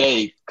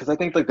Jake, because I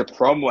think the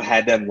promo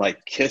had them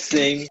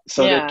kissing.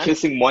 So they're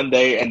kissing one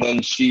day and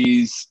then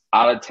she's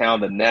out of town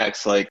the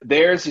next.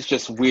 Theirs is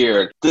just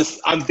weird.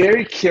 I'm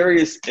very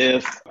curious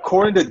if,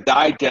 according to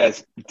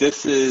Digest,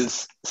 this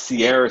is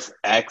Sierra's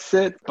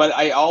exit, but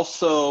I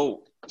also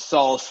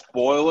saw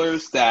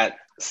spoilers that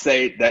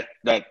say that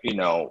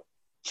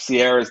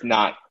Sierra's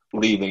not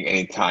leaving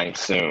anytime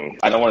soon.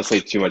 I don't want to say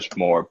too much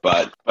more,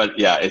 but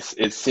yeah,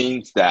 it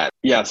seems that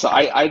so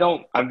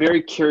I'm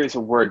very curious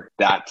of where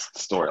that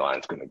storyline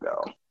is going to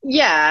go.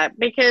 Yeah,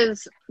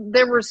 because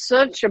there was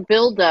such a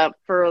buildup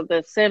for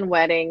the Sin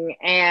wedding,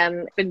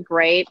 and it's been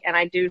great. And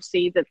I do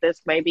see that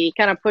this maybe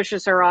kind of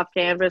pushes her off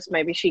canvas.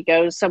 Maybe she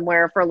goes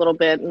somewhere for a little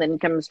bit and then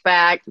comes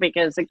back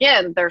because,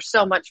 again, there's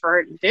so much for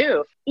her to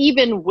do,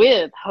 even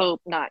with Hope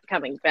not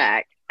coming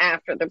back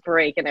after the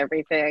break and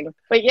everything.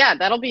 But yeah,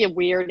 that'll be a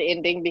weird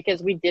ending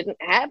because we didn't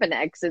have an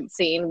exit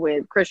scene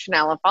with Christian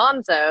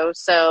Alfonso.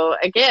 So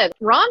again,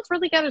 Ron's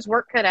really got his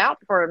work cut out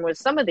for him with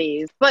some of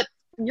these. But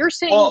you're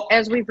seeing,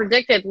 as we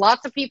predicted,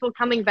 lots of people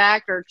coming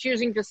back or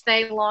choosing to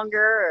stay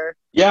longer. Or...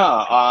 Yeah,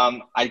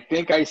 I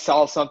think I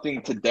saw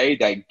something today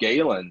that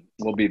Galen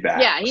will be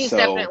back. Yeah, he's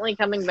definitely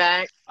coming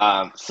back.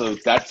 So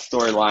that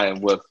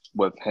storyline with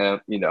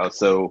him,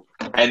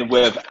 and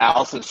with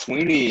Allison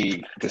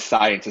Sweeney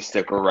deciding to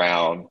stick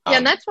around. Yeah,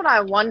 and that's what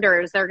I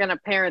wonder, is they're going to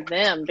pair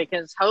them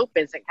because Hope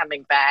isn't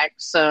coming back.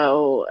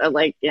 So,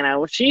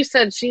 she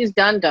said she's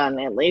done,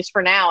 at least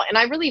for now. And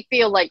I really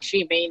feel like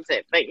she means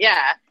it. But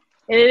yeah,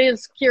 it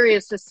is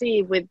curious to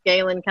see with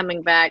Galen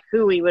coming back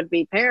who he would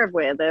be paired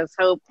with, as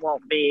Hope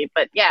won't be.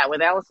 But yeah,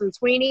 with Allison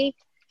Sweeney,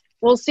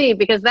 we'll see,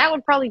 because that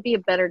would probably be a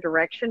better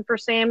direction for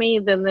Sammy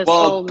than this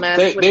whole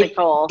mess with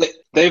Nicole.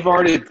 They've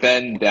already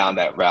been down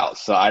that route,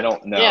 so I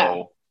don't know.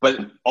 Yeah. But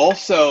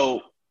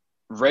also,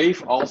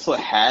 Rafe also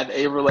had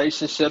a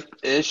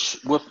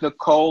relationship-ish with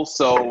Nicole,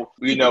 so,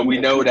 we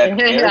know that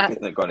Eric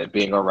isn't going to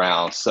be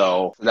around.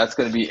 So that's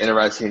going to be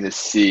interesting to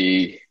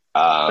see.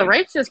 So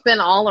Rafe's just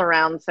been all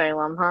around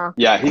Salem, huh?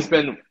 Yeah, he's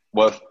been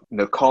with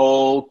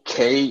Nicole,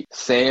 Kate,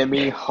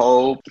 Sammy,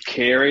 Hope,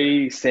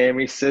 Carrie,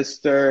 Sammy's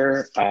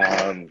sister.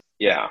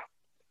 Yeah,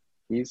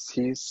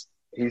 he's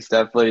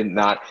definitely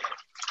not.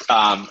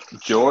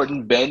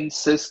 Jordan, Ben's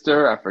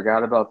sister. I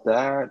forgot about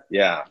that.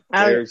 Yeah.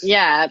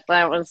 Yeah,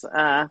 that was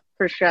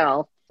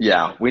Chriselle.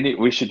 Yeah,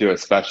 we should do a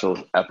special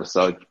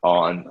episode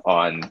on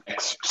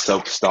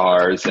soap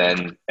stars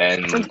and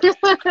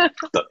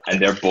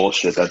their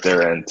bullshit that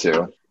they're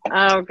into.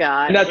 Oh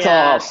God! And that's all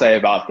I'll say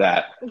about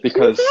that,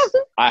 because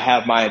I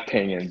have my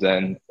opinions,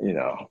 and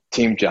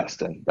Team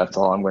Justin. That's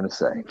all I'm going to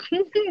say.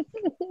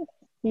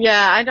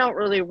 Yeah, I don't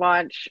really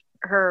watch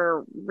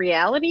her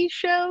reality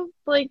show.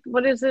 Like,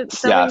 what is it?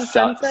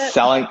 Sunset?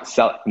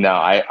 No,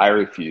 I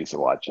refuse to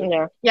watch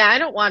it. Yeah, I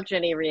don't watch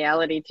any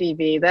reality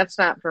TV. That's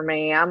not for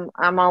me.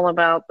 I'm all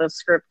about the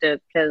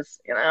scripted, because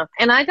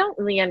and I don't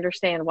really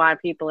understand why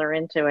people are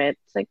into it.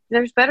 It's like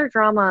there's better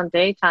drama on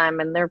daytime,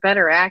 and they're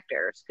better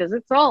actors, because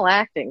it's all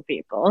acting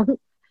people.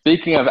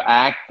 Speaking of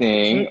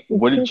acting,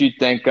 what did you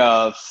think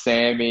of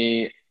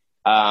Sammy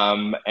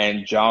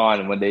and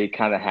John when they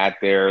kind of had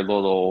their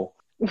little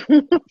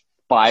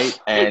fight,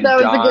 and that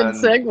was John a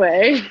good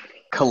segue.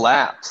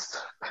 Collapsed.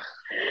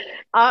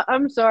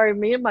 I'm sorry.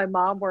 Me and my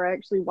mom were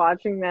actually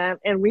watching that,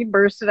 and we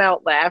bursted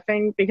out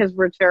laughing because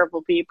we're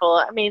terrible people.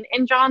 I mean,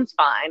 and John's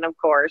fine, of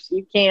course.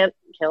 You can't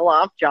kill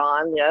off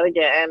John yet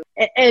again.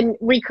 And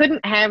we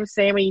couldn't have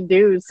Sammy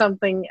do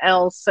something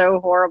else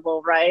so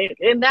horrible, right?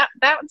 And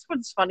that's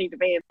what's funny to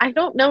me. I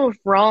don't know if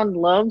Ron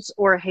loves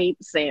or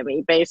hates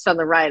Sammy based on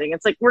the writing.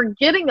 It's like we're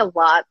getting a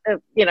lot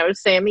of,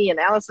 Sammy and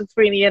Allison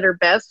Sweeney at her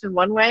best in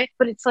one way,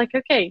 but it's like,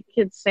 okay,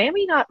 could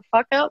Sammy not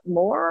fuck up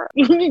more?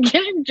 You're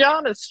getting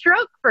John a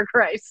stroke, for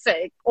Christ's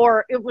sake.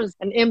 Or it was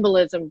an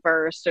embolism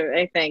burst, or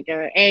I think,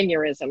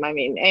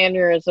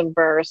 aneurysm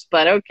burst,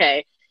 but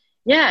okay.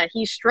 Yeah,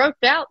 he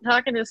stroked out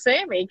talking to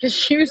Sammy because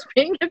she was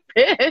being a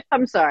bitch.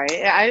 I'm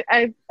sorry.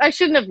 I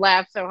shouldn't have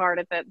laughed so hard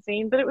at that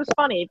scene, but it was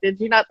funny.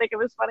 Did you not think it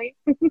was funny?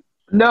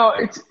 No,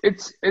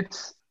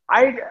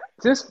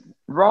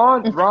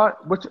 Ron,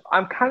 which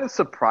I'm kind of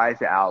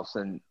surprised that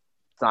Allison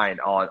signed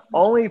on,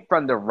 only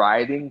from the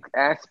writing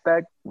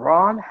aspect.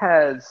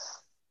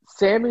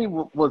 Sammy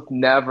was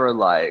never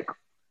like,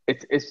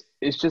 it's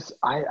just,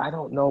 I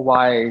don't know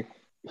why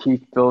he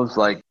feels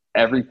like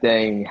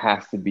everything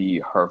has to be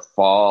her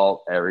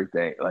fault.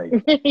 Everything, like,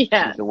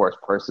 she's the worst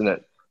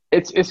person.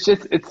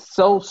 It's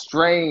so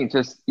strange.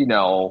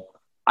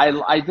 I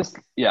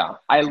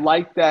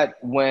like that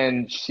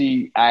when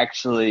she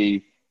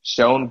actually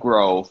shown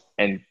growth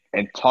and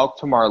talked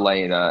to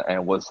Marlena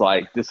and was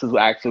like, this is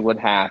actually what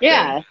happened.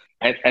 Yeah.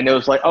 And it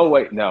was like, oh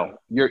wait, no,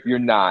 you're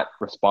not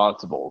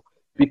responsible,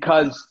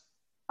 because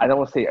I don't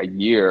want to say a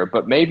year,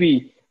 but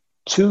maybe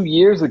 2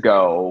 years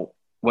ago,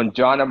 when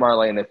John and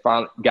Marlena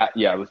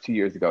it was 2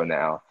 years ago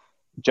now,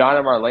 John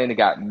and Marlena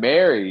got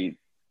married,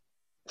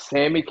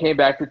 Sammy came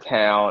back to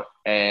town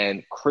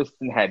and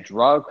Kristen had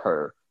drugged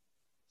her.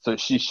 So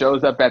she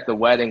shows up at the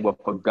wedding with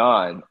a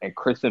gun, and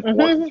Kristen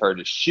forces her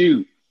to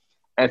shoot.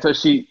 And so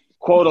she,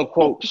 quote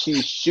unquote,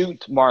 she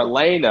shoots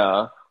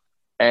Marlena,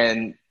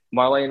 and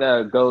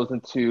Marlena goes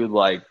into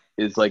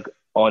is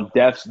on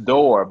death's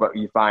door, but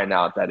you find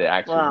out that it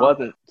actually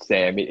wasn't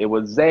Sammy, it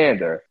was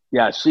Xander.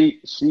 Yeah,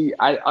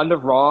 under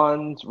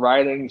Ron's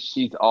writing,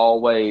 she's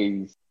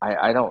always,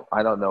 I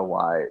don't know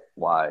why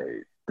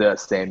the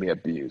Sammy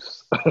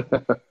abuse.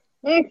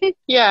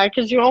 Yeah,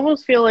 because you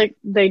almost feel like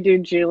they do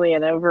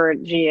Julian over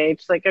at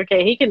GH. Like,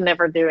 okay, he can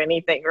never do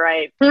anything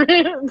right, but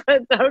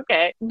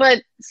okay.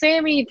 But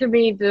Sammy to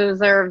me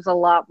deserves a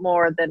lot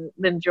more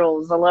than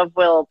Jules. I love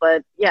Will,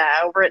 but yeah,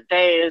 over at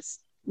Days,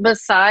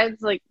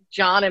 besides like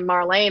John and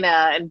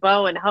Marlena and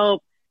Bo and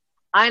Hope,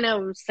 I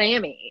know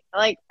Sammy.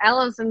 Like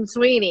Allison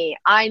Sweeney,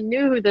 I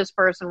knew who this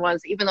person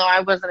was, even though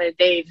I wasn't a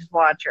Days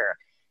watcher.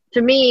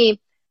 To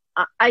me,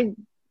 I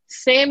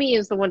Sammy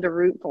is the one to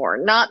root for,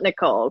 not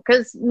Nicole.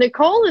 Because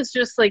Nicole is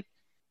just like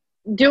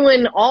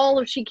doing all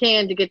of she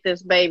can to get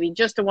this baby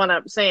just to one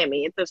up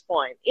Sammy at this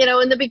point. You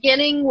know, in the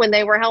beginning when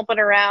they were helping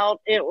her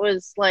out, it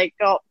was like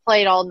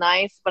played all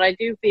nice. But I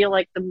do feel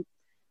like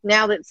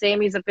now that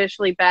Sammy's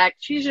officially back,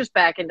 she's just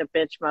back into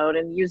bitch mode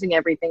and using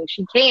everything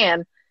she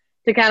can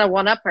to kind of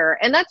one up her.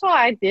 And that's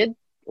why I did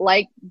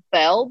like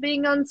Belle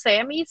being on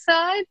Sammy's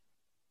side,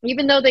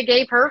 even though they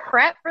gave her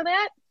crap for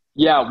that.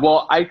 Yeah,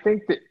 well, I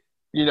think that,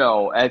 you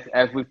know,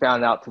 as we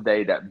found out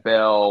today that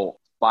Belle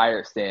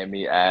fired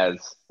Sammy as,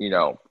 you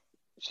know,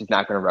 she's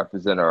not going to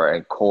represent her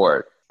in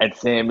court. And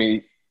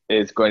Sammy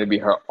is going to be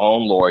her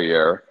own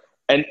lawyer.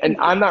 And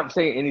I'm not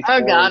saying any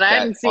Oh, God, I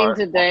haven't seen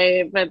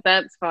today, but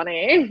that's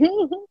funny.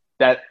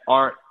 that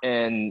aren't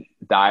in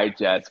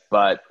Digest,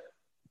 but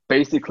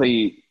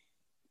basically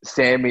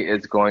Sammy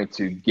is going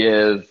to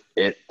give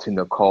it to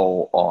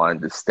Nicole on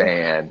the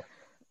stand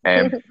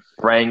and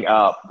bring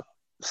up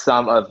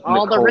some of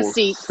all Nicole's the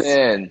receipts.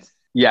 sins.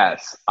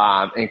 Yes,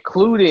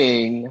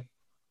 including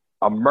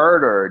a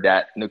murder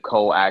that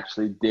Nicole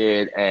actually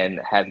did and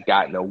has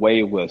gotten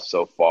away with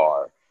so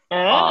far.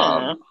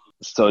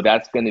 So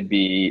that's going to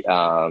be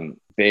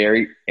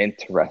very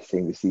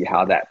interesting to see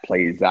how that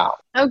plays out.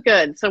 Oh,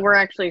 good. So we're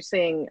actually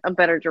seeing a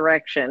better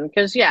direction.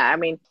 Because, yeah, I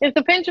mean, if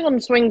the pendulum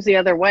swings the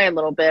other way a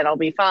little bit, I'll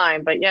be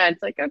fine. But, yeah,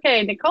 it's like,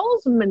 okay,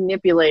 Nicole's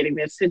manipulating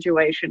this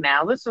situation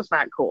now. This is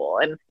not cool.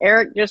 And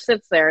Eric just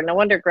sits there. No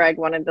wonder Greg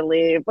wanted to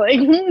leave. Like,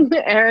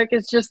 Eric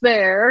is just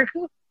there.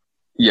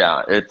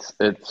 Yeah, it's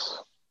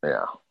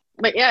yeah.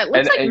 But yeah, it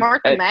looks like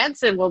Martha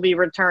Madsen will be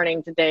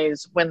returning to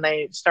Days when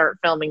they start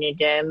filming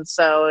again.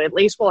 So at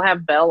least we'll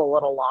have Belle a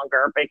little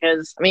longer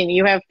because, I mean,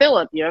 you have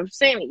Philip, you have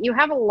Sammy, you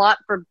have a lot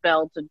for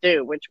Belle to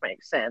do, which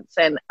makes sense.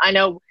 And I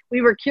know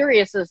we were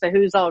curious as to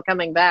who's all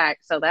coming back.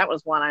 So that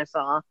was one I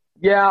saw.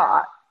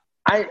 Yeah,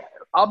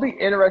 I'll be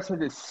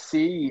interested to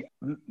see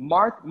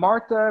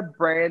Martha,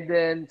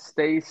 Brandon,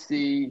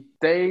 Stacy.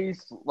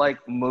 Days like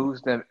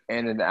moves them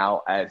in and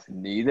out as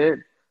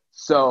needed.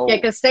 So yeah,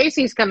 because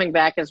Stacy's coming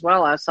back as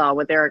well, I saw,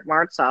 with Eric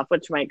Martzoff,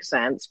 which makes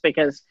sense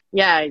because,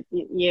 yeah,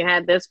 you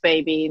had this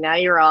baby, now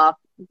you're off,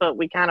 but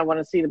we kind of want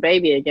to see the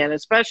baby again,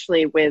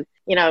 especially with,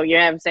 you know, you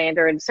have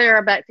Xander and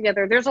Sarah back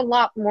together. There's a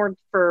lot more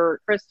for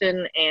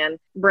Kristen and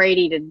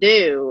Brady to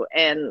do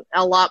and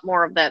a lot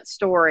more of that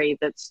story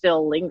that's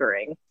still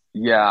lingering.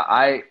 Yeah,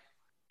 I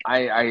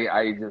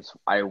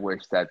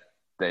wish that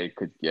they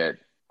could get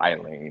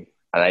Eileen,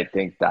 and I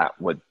think that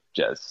would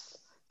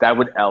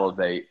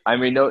elevate. I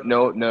mean,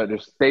 no.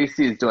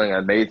 Stacey is doing an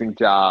amazing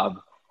job,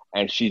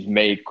 and she's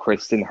made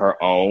Kristen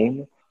her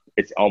own.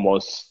 It's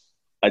almost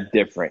a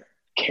different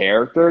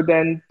character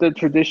than the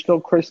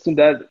traditional Kristen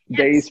that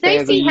Days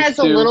fans are used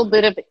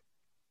to.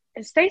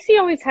 Stacey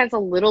always has a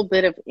little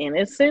bit of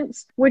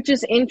innocence, which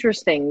is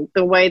interesting,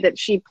 the way that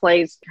she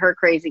plays her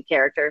crazy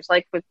characters,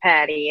 like with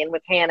Patty and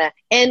with Hannah.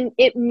 And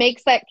it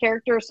makes that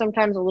character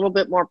sometimes a little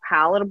bit more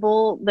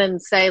palatable than,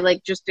 say,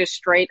 like just a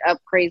straight up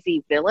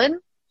crazy villain.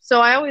 So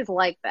I always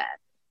like that.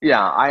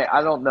 Yeah,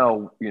 I don't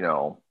know, you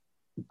know,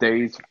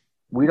 Days,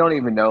 we don't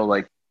even know,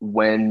 like,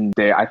 when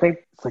I think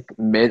it's like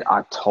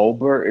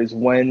mid-October is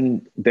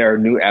when their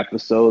new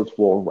episodes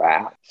will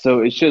wrap.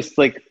 So it's just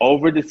like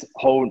over this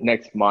whole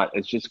next month,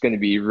 it's just going to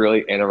be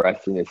really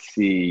interesting to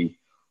see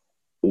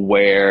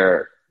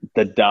where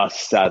the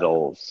dust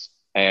settles.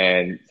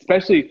 And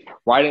especially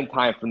right in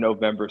time for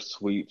November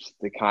sweeps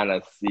to kind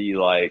of see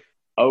like,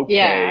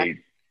 okay,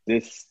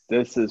 this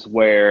is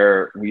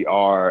where we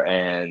are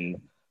and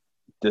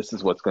this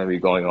is what's going to be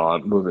going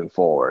on moving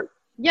forward.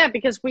 Yeah,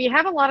 because we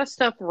have a lot of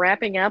stuff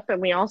wrapping up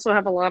and we also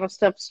have a lot of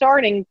stuff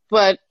starting,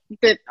 but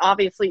that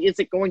obviously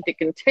isn't going to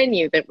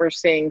continue that we're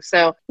seeing.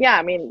 So, yeah,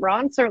 I mean,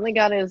 Ron certainly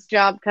got his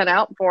job cut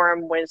out for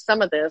him with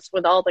some of this,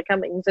 with all the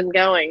comings and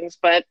goings,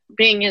 but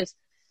being as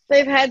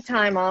they've had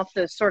time off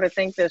to sort of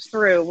think this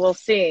through, we'll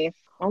see.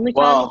 Only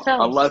time will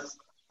tell.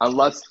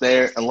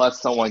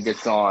 Unless someone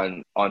gets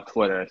on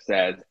Twitter and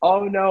says,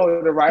 "Oh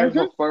no, the writers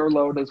were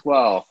furloughed as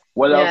well."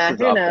 What else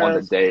is up on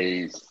the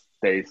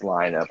Days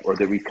lineup, or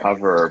did we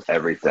cover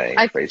everything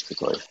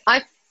basically?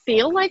 I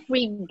feel like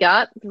we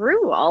got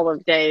through all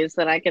of Days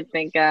that I could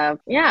think of.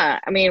 Yeah,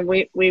 I mean,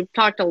 we've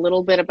talked a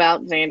little bit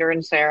about Xander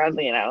and Sarah.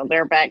 You know,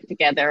 they're back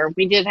together.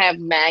 We did have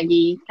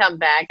Maggie come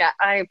back.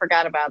 I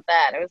forgot about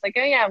that. It was like,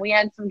 oh yeah, we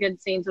had some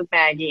good scenes with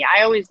Maggie.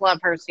 I always love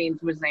her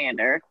scenes with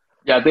Xander.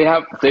 Yeah, they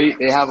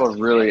have a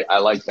really, I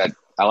like that.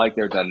 I like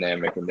their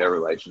dynamic and their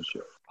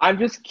relationship. I'm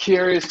just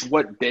curious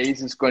what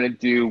Days is going to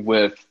do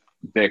with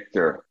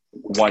Victor.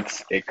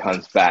 once it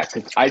comes back.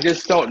 'Cause I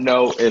just don't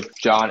know if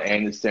John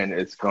Anderson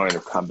is going to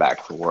come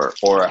back to work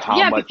or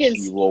how much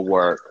he will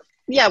work.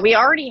 Yeah, we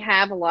already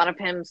have a lot of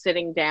him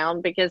sitting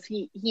down because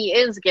he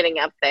is getting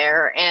up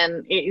there,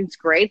 and it's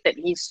great that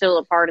he's still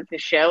a part of the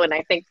show, and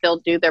I think they'll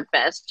do their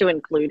best to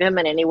include him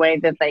in any way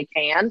that they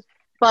can.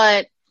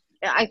 But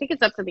I think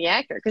it's up to the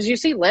actor, because you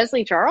see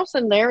Leslie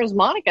Charleston there as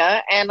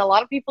Monica, and a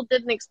lot of people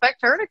didn't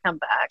expect her to come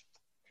back.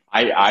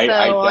 I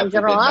on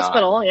General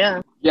Hospital,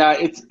 yeah. Yeah,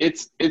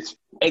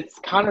 it's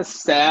kind of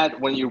sad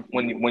when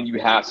you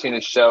have seen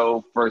a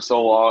show for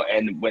so long,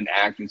 and when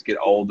actors get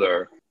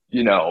older,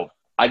 you know.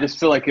 I just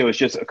feel like it was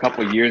just a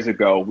couple of years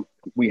ago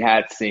we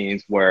had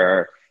scenes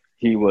where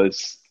he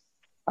was,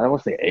 I don't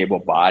want to say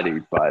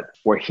able-bodied, but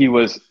where he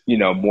was, you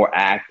know, more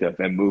active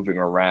and moving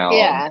around.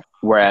 Yeah.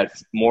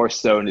 Whereas more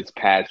so in this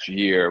past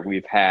year,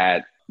 we've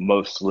had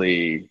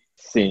mostly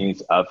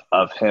scenes of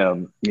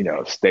him, you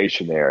know,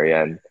 stationary,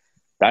 and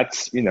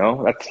that's, you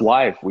know, that's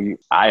life.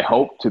 I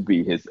hope to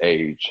be his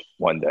age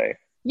one day.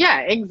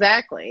 Yeah,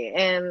 exactly.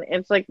 And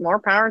it's like more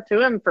power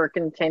to him for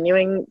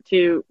continuing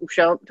to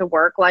show up to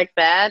work like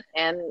that.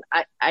 And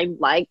I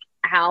like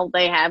how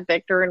they have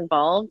Victor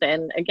involved.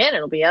 And again,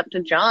 it'll be up to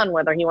John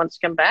whether he wants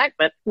to come back.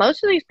 But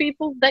most of these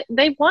people,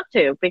 they want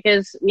to,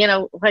 because, you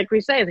know, like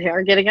we say, they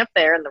are getting up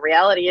there. And the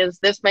reality is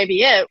this may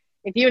be it.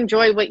 If you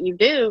enjoy what you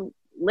do,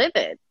 live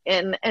it.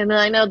 And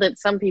I know that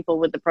some people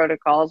with the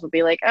protocols will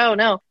be like, oh,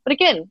 no. But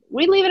again,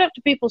 we leave it up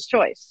to people's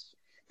choice.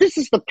 This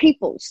is the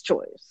people's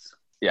choice.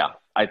 Yeah,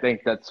 I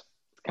think that's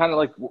kind of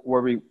like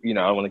where we, you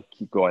know, I don't want to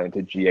keep going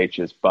into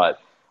GHs, but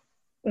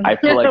I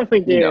feel like,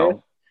 you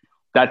know,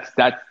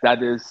 that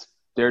is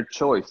their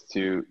choice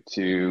to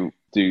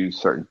do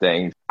certain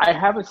things. I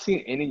haven't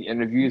seen any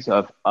interviews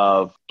of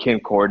Ken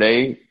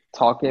Corday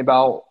talking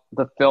about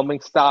the filming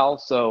style,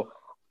 so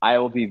I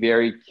will be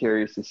very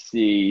curious to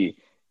see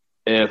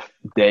if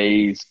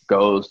Days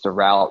goes the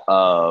route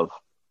of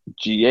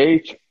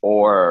GH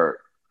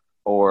or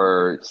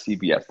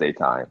CBS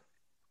daytime.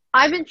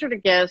 I venture to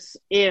guess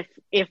if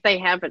they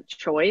have a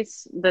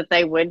choice that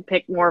they would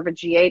pick more of a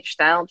GH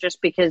style,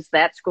 just because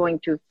that's going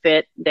to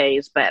fit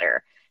Days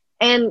better.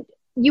 And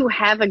you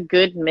have a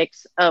good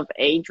mix of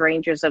age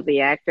ranges of the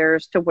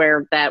actors to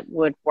where that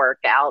would work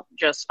out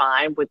just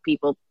fine with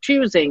people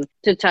choosing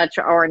to touch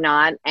or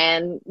not.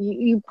 And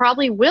you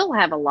probably will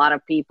have a lot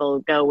of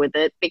people go with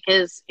it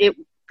because it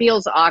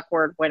feels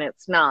awkward when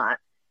it's not.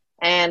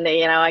 And,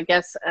 you know, I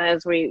guess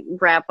as we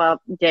wrap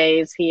up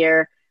Days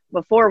here,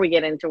 before we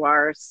get into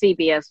our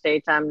CBS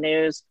daytime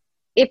news,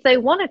 if they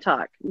want to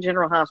talk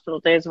General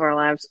Hospital Days of Our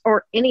Lives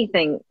or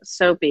anything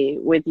soapy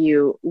with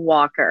you,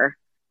 Walker,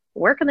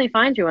 where can they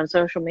find you on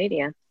social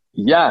media?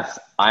 Yes,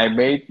 I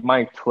made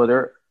my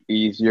Twitter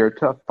easier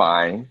to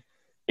find.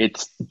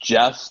 It's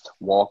just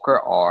Walker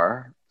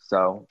R.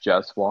 So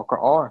just Walker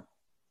R.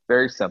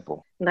 Very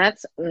simple.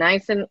 That's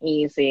nice and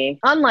easy.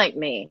 Unlike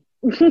me.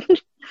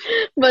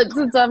 But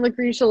since I'm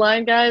Lucretia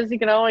Lyon, guys, you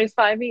can always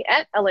find me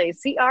at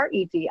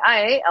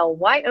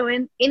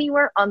LACRETIALYON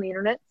anywhere on the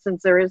internet,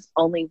 since there is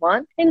only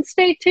one. And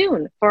stay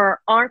tuned for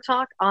our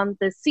talk on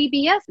the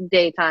CBS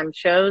daytime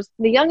shows,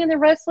 The Young and the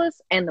Restless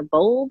and The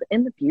Bold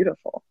and the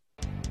Beautiful.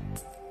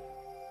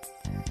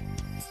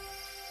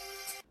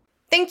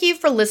 Thank you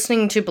for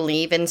listening to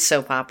Believe in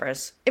Soap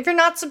Operas. If you're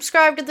not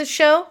subscribed to the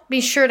show,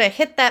 be sure to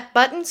hit that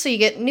button so you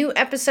get new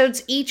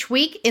episodes each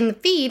week in the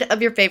feed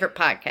of your favorite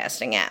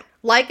podcasting app.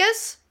 Like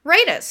us,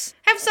 rate us,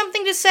 have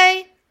something to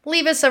say,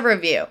 leave us a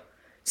review.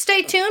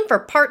 Stay tuned for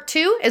part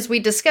 2 as we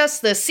discuss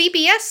the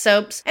CBS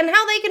soaps and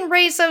how they can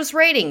raise those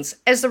ratings,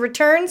 as the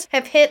returns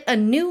have hit a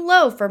new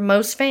low for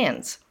most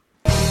fans.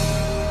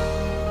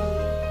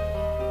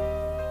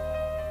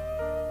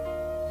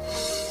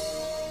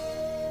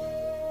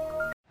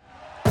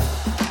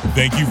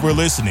 Thank you for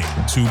listening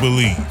to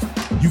Believe.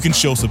 You can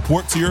show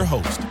support to your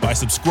host by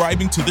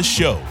subscribing to the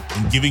show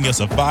and giving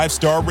us a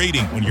 5-star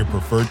rating on your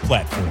preferred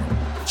platform.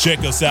 Check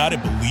us out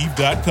at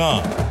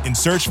Believe.com and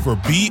search for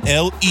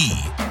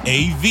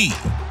BLEAV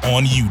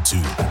on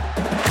YouTube.